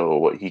can show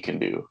what he can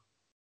do.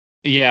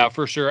 Yeah,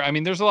 for sure. I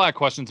mean, there's a lot of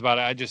questions about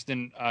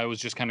it. I was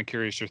just kind of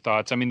curious your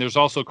thoughts. I mean, there's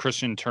also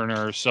Christian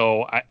Turner.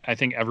 So I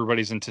think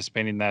everybody's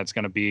anticipating that it's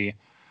going to be,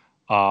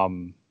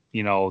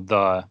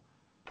 the,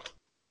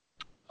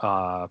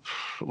 uh,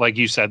 like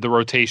you said, the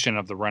rotation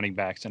of the running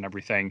backs and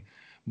everything.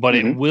 But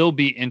it Mm-hmm. will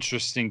be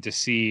interesting to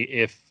see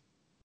if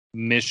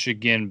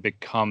Michigan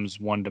becomes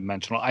one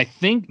dimensional. I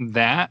think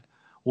that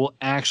will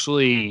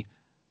actually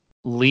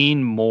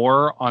lean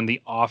more on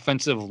the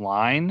offensive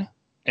line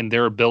and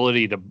their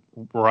ability to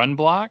run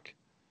block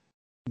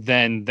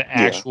than the Yeah.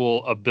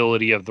 actual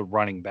ability of the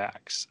running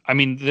backs. I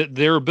mean,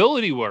 their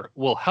ability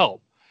will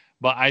help,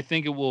 but I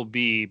think it will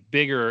be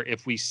bigger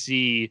if we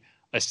see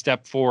a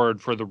step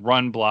forward for the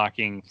run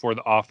blocking for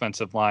the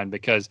offensive line.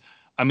 Because,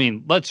 I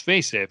mean, let's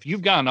face it, if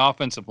you've got an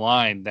offensive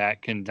line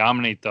that can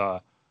dominate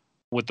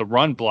with the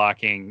run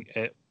blocking,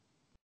 it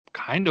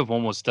kind of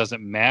almost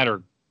doesn't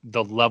matter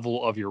the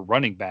level of your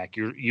running back.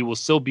 You will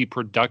still be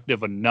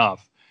productive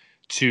enough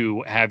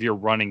to have your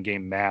running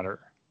game matter.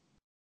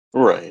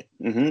 Right.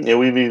 Yeah,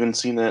 we've even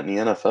seen that in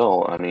the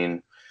NFL. I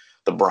mean,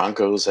 the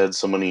Broncos had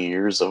so many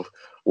years of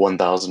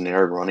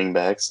 1,000-yard running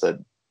backs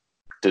that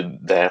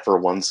did that for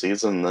one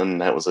season, and then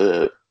that was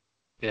it.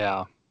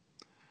 Yeah.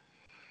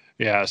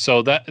 Yeah,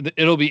 so that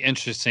it'll be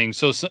interesting.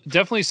 So,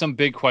 definitely some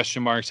big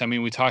question marks. I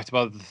mean, we talked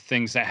about the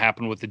things that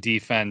happened with the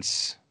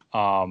defense,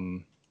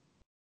 and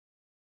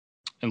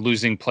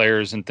losing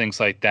players and things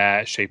like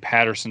that. Shea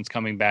Patterson's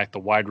coming back. The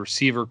wide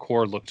receiver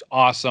core looked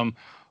awesome.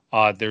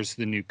 There's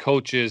the new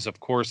coaches. Of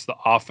course, the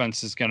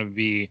offense is going to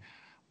be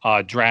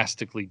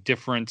drastically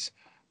different.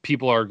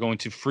 People are going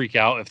to freak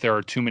out if there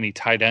are too many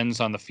tight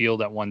ends on the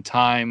field at one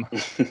time.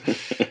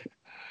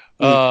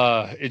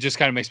 It just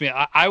kind of makes me.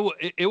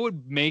 It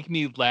would make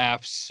me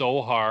laugh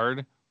so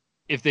hard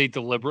if they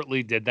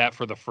deliberately did that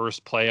for the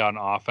first play on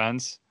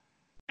offense,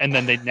 and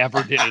then they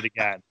never did it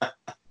again.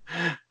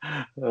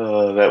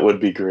 That would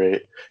be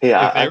great. Hey, If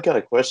I've they're got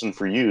a question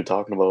for you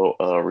talking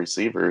about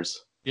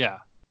receivers. Yeah.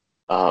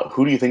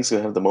 Who do you think's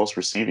going to have the most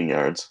receiving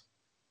yards?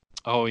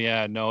 Oh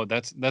yeah, no,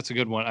 that's a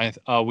good one.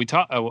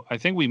 I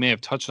think we may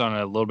have touched on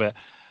it a little bit.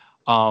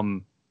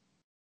 Um,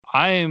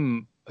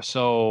 I'm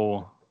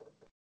so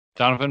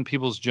Donovan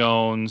Peoples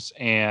Jones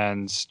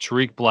and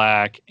Tariq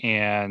Black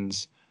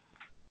and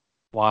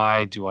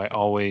why do I Nico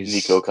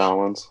always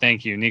Collins.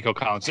 thank you, Nico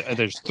Collins.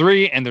 There's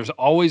three and there's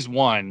always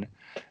one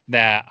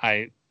that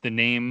the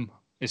name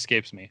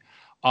escapes me.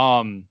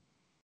 Um,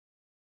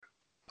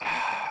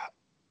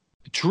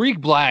 Tariq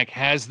Black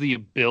has the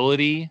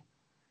ability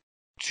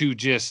to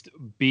just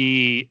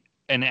be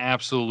an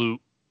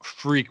absolute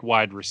freak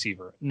wide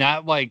receiver,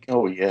 not like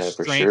Oh, yeah,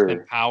 for strength and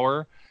sure.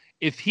 power.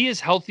 If he is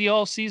healthy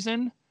all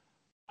season,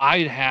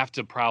 I'd have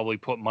to probably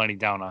put money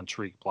down on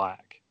Tariq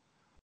Black.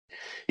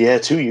 Yeah,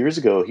 2 years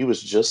ago, he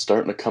was just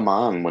starting to come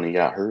on when he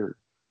got hurt.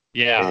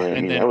 Yeah, And I and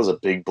mean, that then was a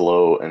big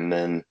blow. And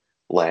then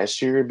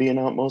last year being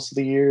out most of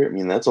the year, I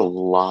mean, that's a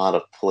lot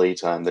of play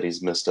time that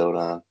he's missed out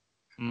on.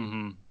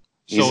 mhm.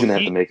 He's So going to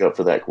have to make up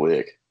for that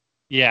quick.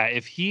 yeah,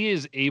 if he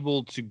is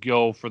able to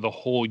go for the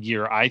whole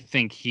year, I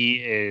think he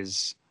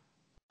is.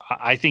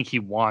 I think he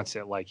wants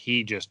it. Like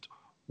he just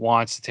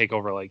wants to take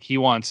over. Like he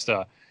wants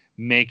to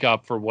make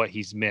up for what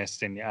he's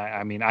missed. And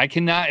I mean, I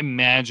cannot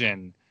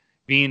imagine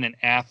being an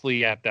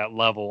athlete at that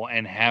level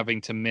and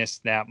having to miss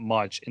that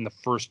much in the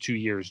first 2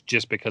 years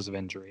just because of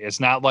injury.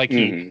 It's not like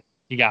Hmm.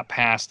 he got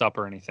passed up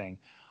or anything.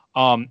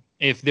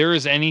 If there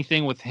is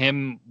anything with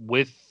him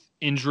with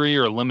injury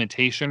or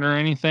limitation or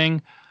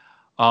anything,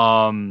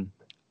 um,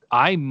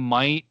 I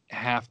might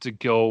have to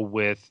go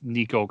with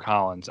Nico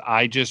Collins.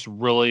 I just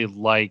really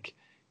like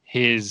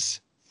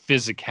his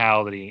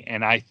physicality,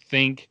 and I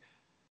think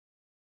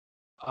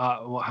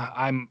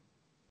I'm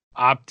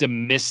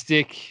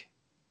optimistic,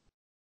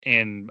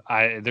 and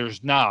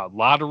there's not a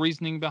lot of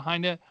reasoning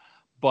behind it,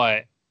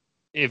 but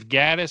if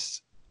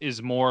Gaddis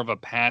is more of a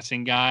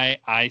passing guy,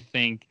 I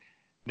think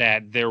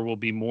that there will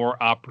be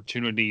more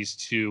opportunities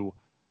to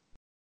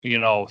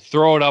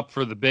throw it up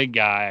for the big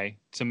guy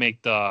to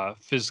make the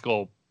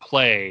physical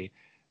play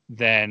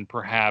than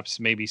perhaps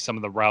maybe some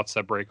of the routes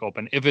that break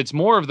open. If it's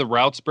more of the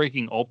routes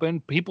breaking open,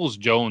 Peoples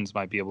Jones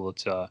might be able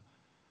to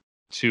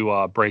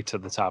break to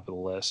the top of the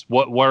list.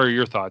 What are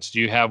your thoughts? Do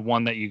you have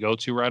one that you go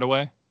to right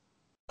away?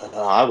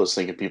 I was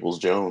thinking Peoples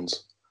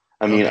Jones.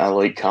 I mean, Okay. I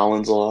like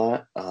Collins a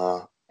lot.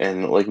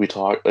 And like we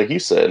talked, like you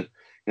said,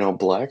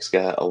 Black's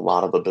got a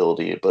lot of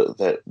ability, but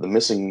that the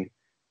missing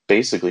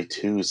basically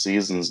 2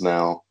 seasons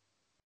now.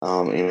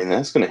 I mean,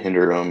 that's going to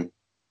hinder him.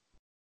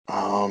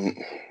 Um,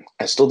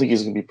 I still think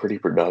he's going to be pretty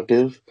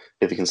productive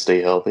if he can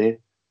stay healthy.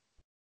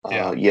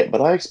 Yeah. Yeah, but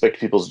I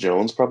expect Peoples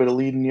Jones probably to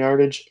lead in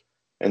yardage,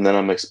 and then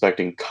I'm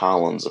expecting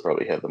Collins to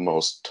probably have the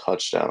most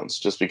touchdowns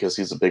just because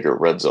he's a bigger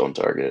red zone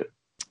target.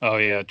 Oh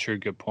yeah, true.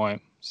 Good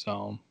point.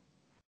 So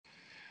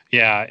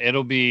yeah,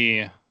 it'll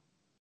be.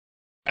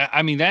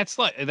 I mean, that's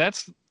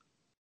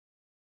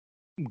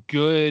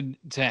good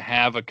to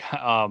have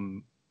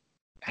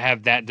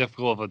have that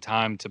difficult of a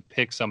time to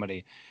pick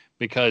somebody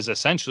because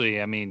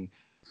essentially, I mean,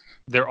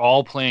 they're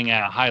all playing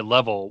at a high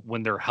level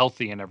when they're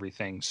healthy and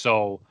everything.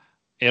 So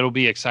it'll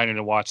be exciting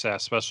to watch that,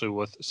 especially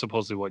with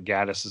supposedly what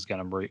Gaddis is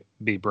going to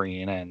be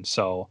bringing in.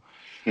 So,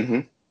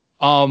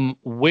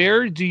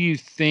 where do you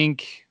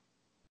think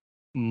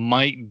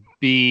might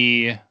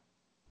be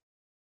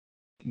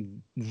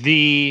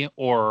the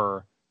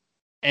or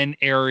an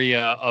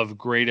area of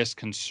greatest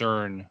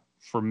concern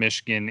for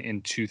Michigan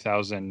in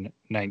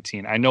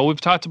 2019? I know we've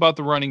talked about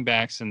the running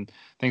backs and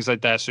things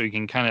like that, so you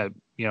can kind of,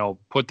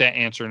 put that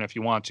answer in if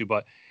you want to,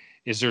 but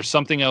is there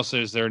something else?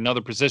 Is there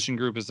another position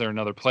group? Is there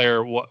another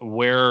player?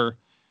 What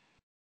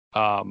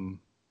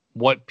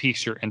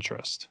piques your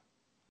interest?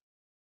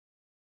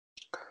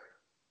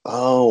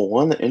 Oh,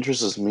 one that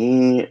interests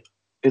me,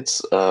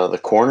 it's the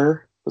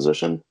corner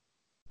position.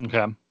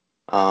 Okay.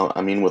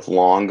 I mean, with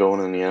Long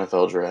going in the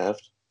NFL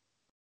draft.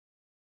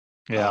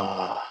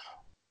 Yeah.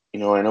 I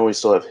know we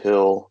still have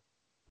Hill,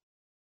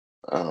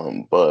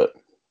 but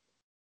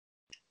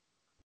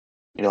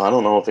I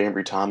don't know if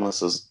Ambry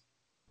Thomas is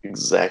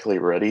exactly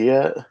ready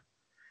yet.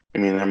 I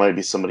mean, there might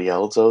be somebody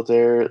else out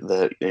there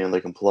that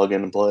they can plug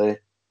in and play,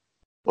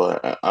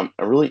 but I'm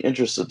really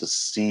interested to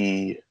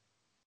see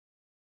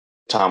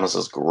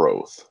Thomas's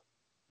growth,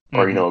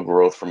 or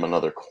growth from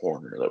another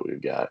corner that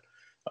we've got.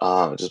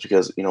 Just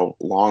because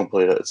Long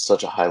played at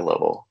such a high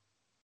level.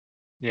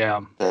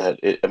 Yeah. That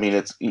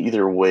it's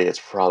either way,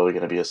 it's probably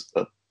going to be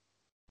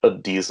a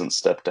decent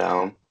step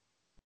down.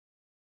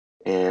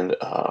 And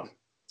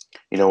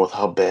with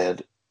how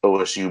bad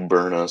OSU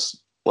burned us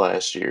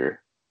last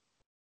year,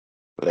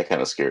 that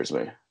kind of scares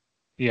me.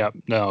 Yeah.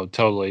 No,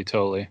 totally.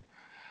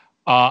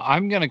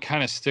 I'm going to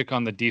kind of stick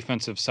on the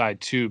defensive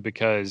side too,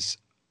 because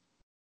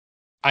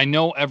I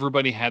know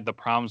everybody had the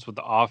problems with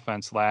the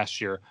offense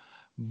last year,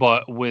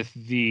 but with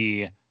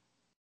the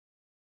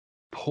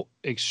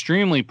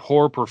extremely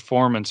poor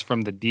performance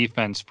from the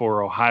defense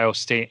for Ohio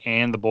State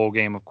and the bowl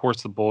game. Of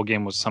course, the bowl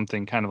game was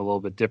something kind of a little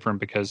bit different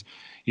because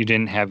you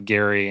didn't have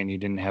Gary and you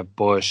didn't have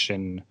Bush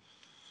and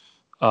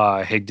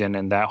Higdon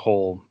and that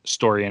whole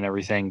story and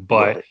everything.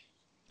 But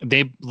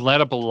they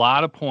let up a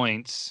lot of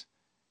points,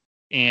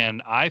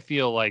 and I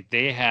feel like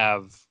they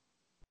have,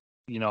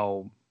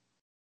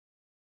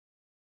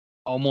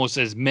 almost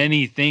as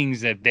many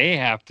things that they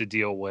have to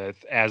deal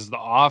with as the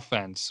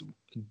offense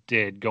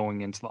did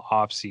going into the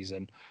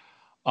offseason.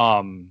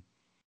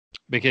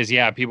 Because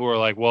people were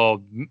like,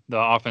 well, the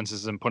offense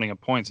isn't putting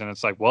up points. And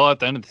it's like, well, at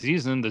the end of the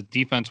season, the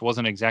defense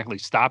wasn't exactly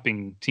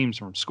stopping teams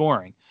from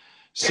scoring.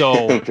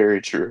 So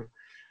very true.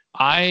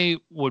 I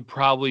would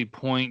probably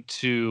point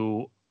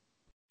to,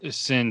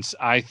 since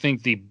I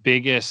think the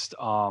biggest,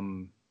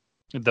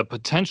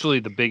 potentially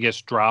the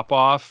biggest drop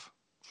off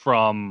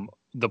from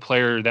the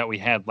player that we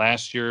had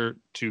last year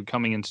to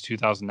coming into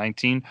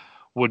 2019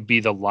 would be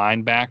the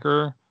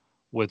linebacker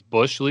with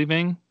Bush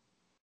leaving.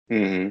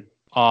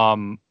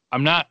 I'm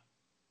not.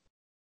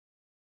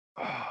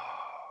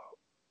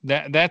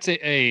 That's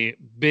a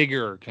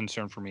bigger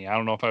concern for me. I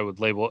don't know if I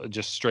would label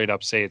just straight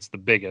up say it's the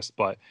biggest,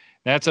 but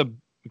that's a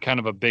kind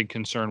of a big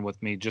concern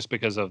with me just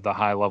because of the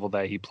high level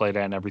that he played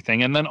at and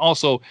everything. And then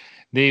also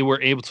they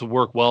were able to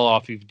work well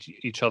off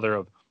each other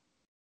of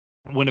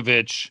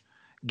Winovich,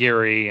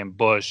 Gary, and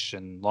Bush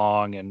and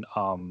Long and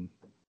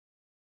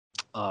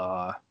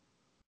Khaleke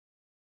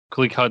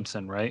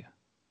Hudson, right?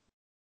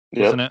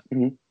 Yep. Wasn't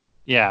it?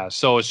 Yeah.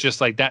 So it's just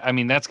like that. I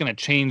mean, that's going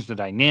to change the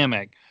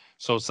dynamic.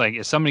 So it's like,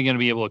 is somebody going to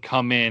be able to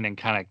come in and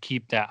kind of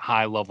keep that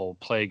high level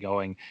play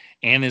going?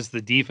 And is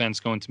the defense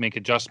going to make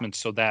adjustments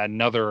so that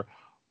another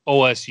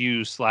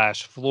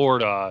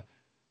OSU/Florida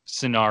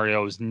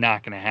scenario is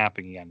not going to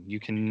happen again? You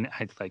can't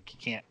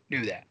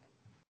do that.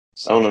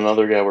 So. Oh, and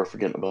another guy we're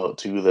forgetting about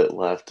too that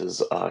left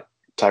is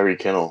Tyree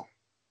Kinnell.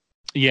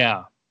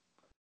 Yeah.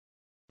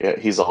 Yeah,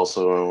 he's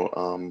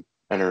also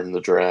entering the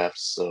draft.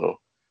 So,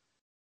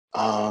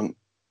 I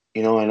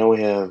know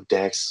we have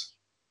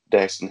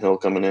Daxton Hill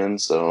coming in,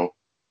 so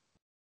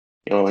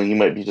he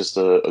might be just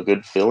a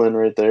good fill-in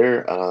right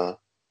there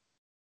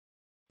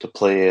to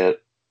play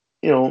at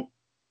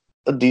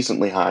a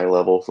decently high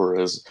level for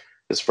his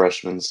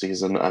freshman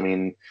season. I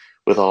mean,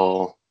 with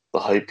all the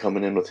hype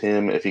coming in with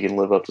him, if he can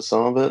live up to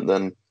some of it,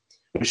 then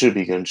we should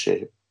be good in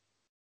shape.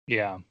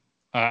 Yeah,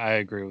 I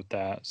agree with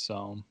that.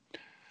 So,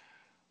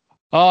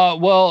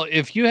 well,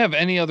 if you have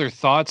any other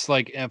thoughts,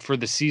 like for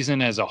the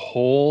season as a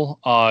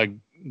whole,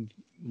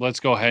 let's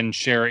go ahead and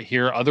share it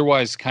here.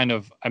 Otherwise,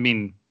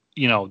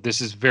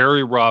 this is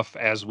very rough,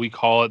 as we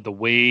call it, the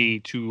way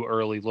too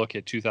early look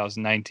at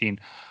 2019.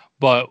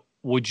 But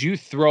would you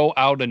throw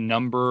out a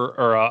number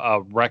or a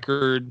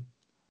record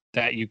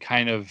that you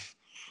kind of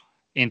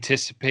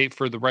anticipate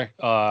for the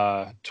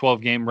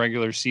 12-game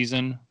regular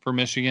season for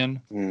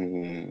Michigan?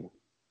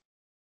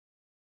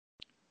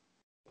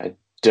 I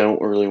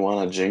don't really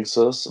want to jinx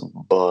us,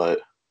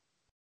 but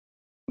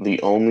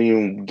the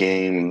only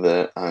game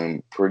that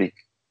I'm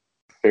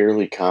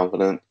fairly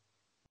confident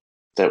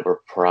that we're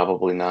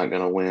probably not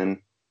going to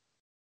win,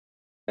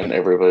 and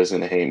everybody's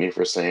going to hate me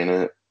for saying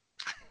it,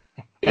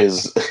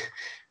 is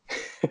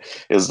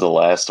is the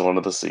last one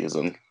of the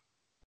season.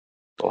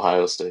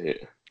 Ohio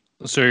State.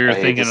 So you're I hate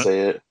to thinking, say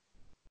it,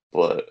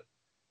 but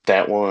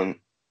that one,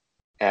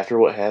 after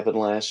what happened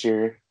last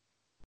year,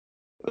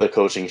 the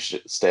coaching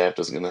staff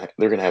is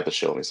they're gonna have to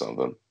show me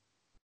something.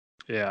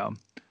 yeah.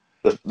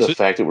 The So,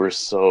 fact that we're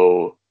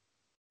so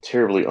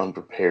terribly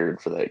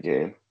unprepared for that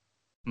game,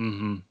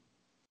 mhm.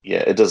 yeah,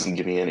 it doesn't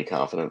give me any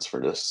confidence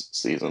for this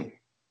season.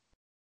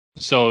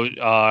 So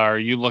are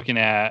you looking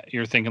at?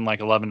 You're thinking like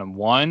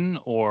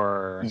 11-1,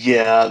 or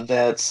Yeah,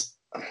 that's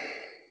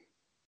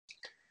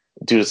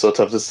dude. It's so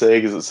tough to say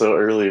because it's so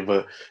early,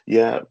 but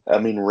yeah, I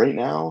mean, right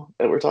now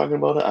that we're talking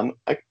about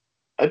it,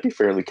 I'd be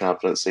fairly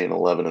confident saying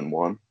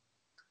 11-1.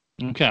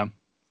 okay?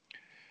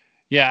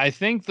 Yeah, I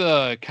think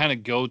the kind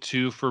of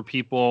go-to for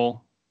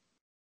people,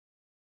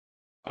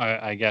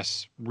 I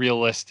guess,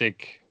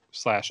 realistic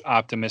slash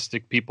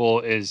optimistic people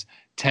is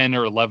 10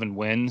 or 11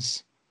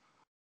 wins.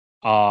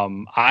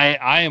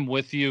 I am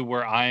with you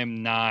where I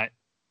am not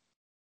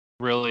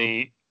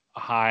really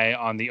high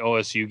on the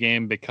OSU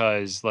game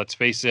because let's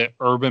face it,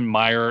 Urban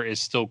Meyer is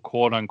still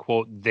quote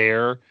unquote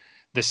there.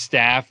 The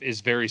staff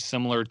is very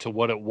similar to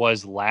what it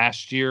was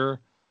last year.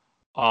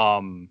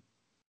 Um,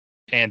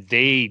 and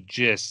they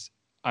just,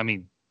 I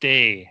mean,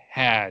 they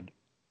had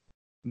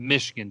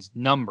Michigan's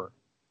number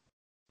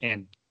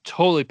and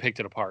totally picked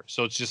it apart.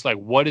 So it's just like,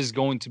 what is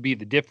going to be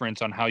the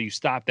difference on how you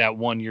stop that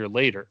 1 year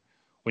later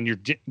when you're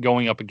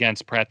going up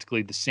against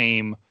practically the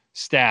same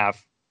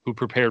staff who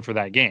prepared for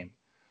that game?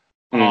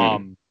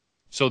 Mm-hmm.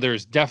 So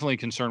there's definitely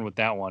concern with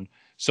that one.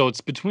 So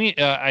it's between,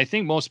 I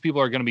think most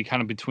people are going to be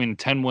kind of between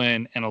 10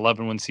 win and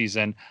 11 win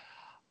season.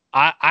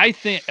 I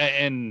think,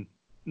 and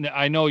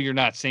I know you're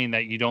not saying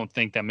that you don't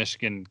think that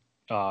Michigan,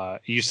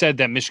 you said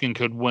that Michigan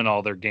could win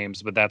all their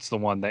games, but that's the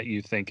one that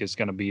you think is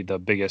going to be the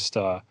biggest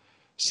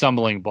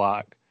stumbling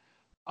block.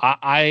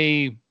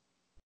 I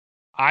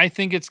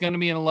think it's going to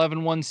be an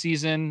 11-1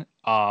 season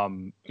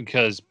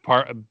because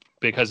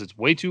it's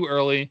way too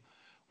early.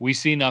 We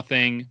see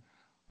nothing.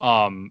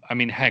 I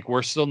mean, heck,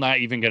 we're still not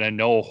even going to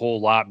know a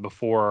whole lot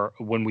before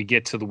when we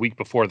get to the week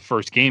before the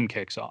first game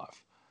kicks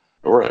off.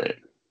 Right.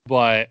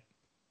 But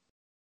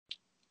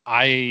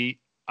I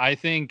I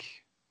think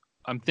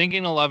I'm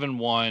thinking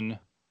 11-1,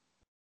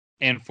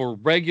 and for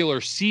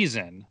regular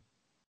season,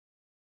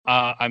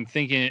 I'm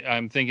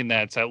thinking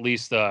that's at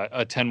least a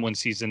 10-win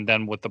season,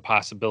 then with the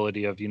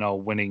possibility of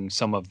winning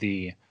some of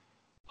the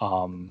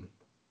um,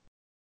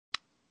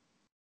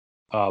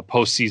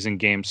 postseason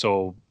games.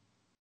 So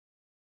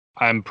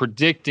I'm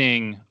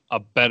predicting a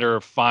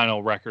better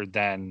final record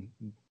than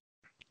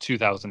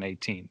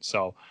 2018.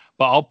 So,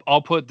 but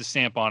I'll put the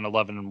stamp on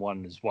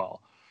 11-1 as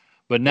well,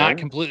 but All not right.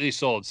 completely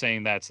sold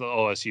saying that's the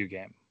OSU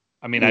game.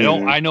 I mean,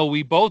 Mm-hmm. I know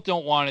we both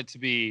don't want it to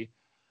be,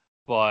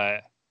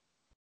 but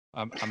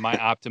my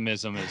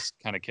optimism is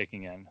kind of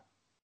kicking in.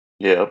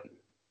 Yep.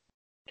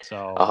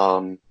 So,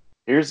 Um,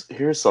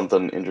 here's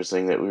something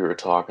interesting that we were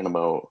talking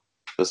about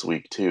this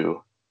week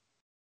too.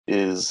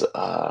 Is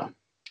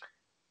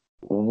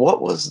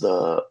what was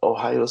the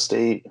Ohio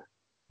State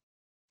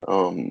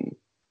um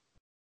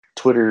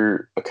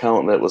Twitter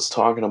account that was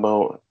talking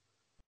about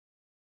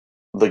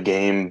the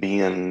game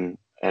being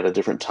at a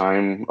different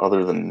time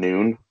other than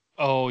noon?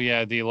 oh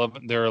yeah,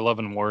 their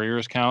 11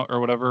 Warriors count or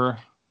whatever.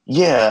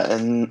 Yeah,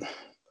 and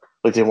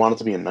like they want it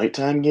to be a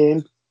nighttime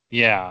game,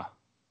 Yeah.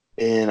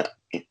 and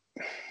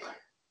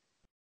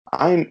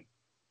I'm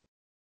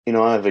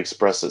I've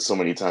expressed it so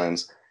many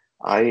times.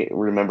 I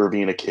remember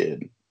being a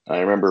kid. I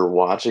remember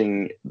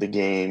watching the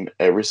game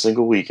every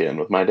single weekend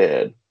with my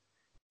dad,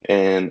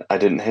 and I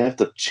didn't have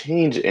to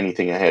change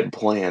anything I had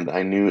planned.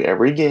 I knew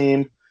every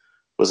game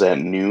was at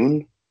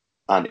noon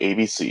on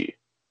ABC.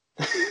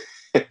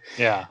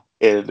 Yeah.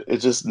 And it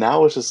just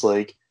now it's just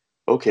like,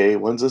 okay,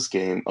 when's this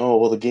game? Oh,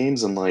 well, the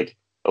game's in like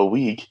a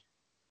week.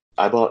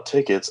 I bought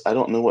tickets. I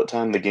don't know what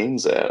time the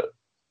game's at.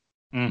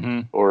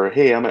 Mm-hmm. Or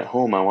hey, I'm at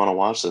home. I want to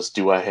watch this.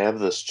 Do I have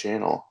this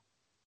channel?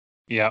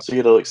 Yep. So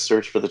you gotta like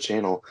search for the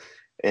channel.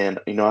 And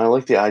I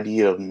like the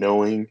idea of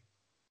knowing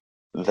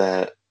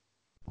that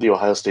the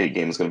Ohio State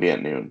game is going to be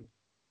at noon.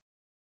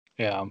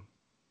 Yeah.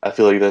 I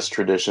feel like that's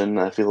tradition.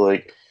 I feel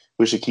like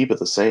we should keep it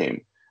the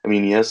same. I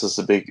mean, yes, it's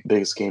the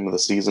biggest game of the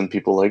season.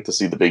 People like to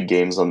see the big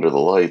games under the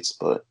lights,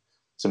 but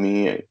to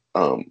me,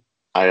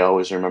 I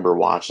always remember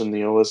watching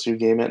the OSU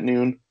game at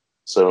noon.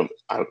 So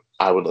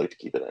I would like to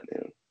keep it at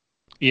noon.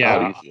 How do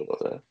Yeah. you feel about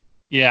that?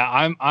 Yeah,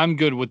 I'm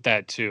good with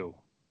that too.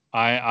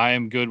 I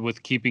am good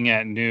with keeping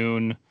at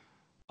noon.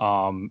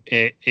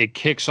 It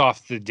kicks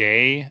off the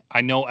day.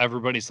 I know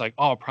everybody's like,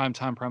 oh, prime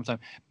time, prime time.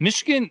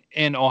 Michigan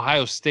and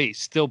Ohio State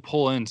still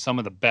pull in some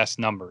of the best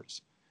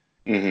numbers,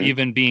 Hmm.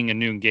 even being a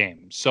noon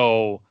game.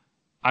 So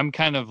I'm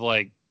kind of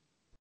like,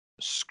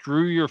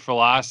 screw your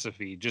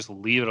philosophy, just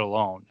leave it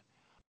alone.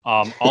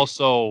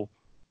 Also,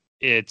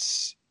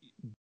 it's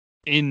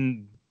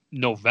in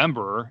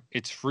November,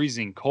 it's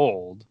freezing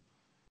cold,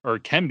 or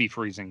can be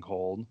freezing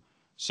cold.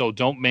 So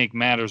don't make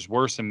matters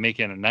worse and make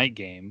it a night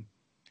game.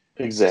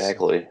 So,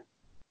 Exactly.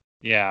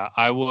 yeah,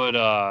 I would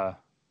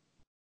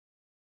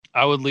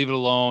I would leave it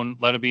alone.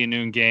 Let it be a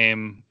noon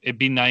game. It'd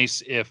be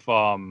nice if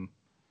some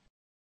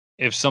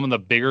of the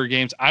bigger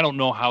games, I don't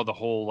know how the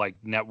whole like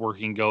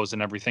networking goes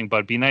and everything, but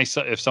it'd be nice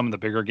if some of the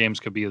bigger games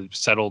could be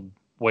settled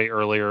way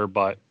earlier,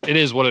 but it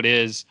is what it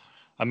is.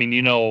 I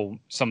mean,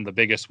 some of the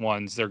biggest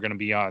ones, they're going to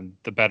be on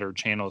the better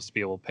channels to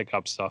be able to pick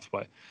up stuff,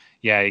 but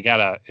yeah,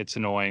 it's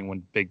annoying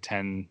when Big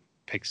Ten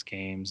picks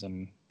games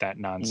and that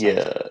nonsense.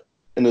 Yeah.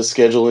 And the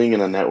scheduling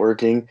and the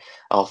networking,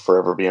 I'll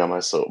forever be on my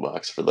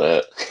soapbox for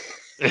that.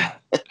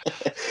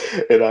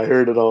 And I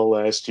heard it all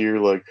last year,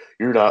 like,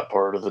 you're not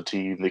part of the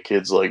team. The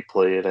kids like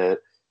play it at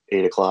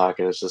 8 o'clock,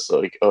 and it's just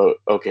like, oh,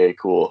 okay,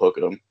 cool, hook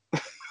them.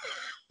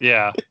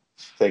 Yeah.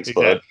 Thanks,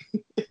 exactly.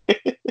 bud.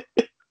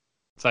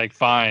 It's like,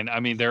 fine. I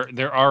mean,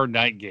 there are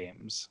night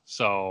games.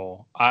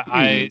 So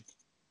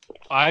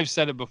I've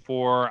said it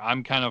before.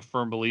 I'm kind of a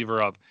firm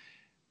believer of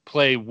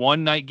play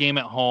one night game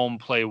at home,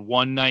 play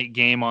one night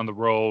game on the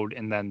road,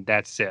 and then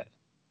that's it.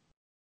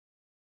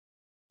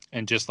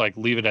 And just like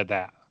leave it at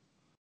that.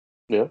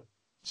 Yeah.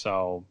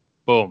 So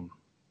boom.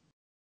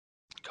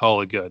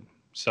 Call it good.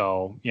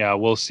 So yeah,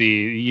 we'll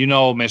see.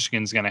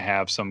 Michigan's gonna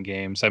have some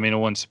games. I mean, it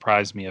wouldn't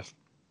surprise me if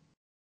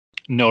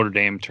Notre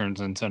Dame turns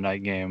into a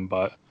night game,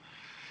 but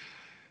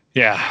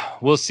yeah,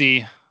 we'll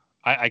see.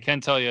 I can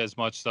tell you as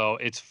much though.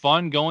 It's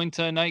fun going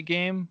to a night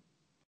game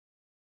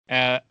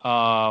at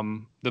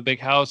the Big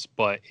House,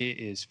 but it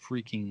is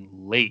freaking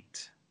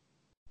late.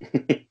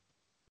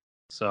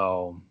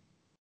 So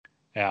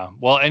yeah.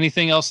 Well,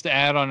 anything else to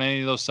add on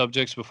any of those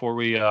subjects before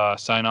we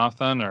sign off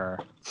then, or?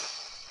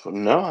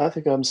 No, I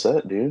think I'm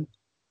set, dude.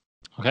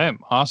 Okay,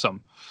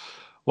 awesome.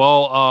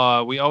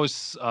 Well, we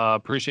always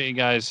appreciate you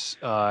guys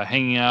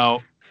hanging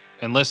out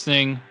and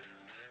listening.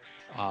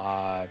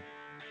 So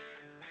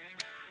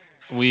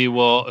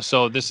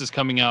this is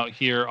coming out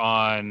here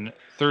on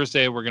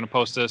Thursday. We're going to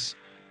post this,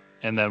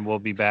 and then we'll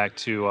be back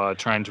to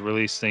trying to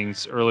release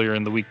things earlier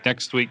in the week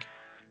next week.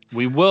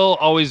 We will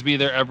always be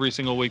there every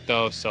single week,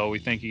 though, so we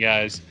thank you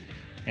guys.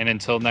 And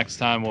until next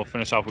time, we'll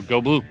finish off with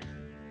Go Blue.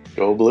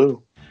 Go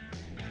Blue.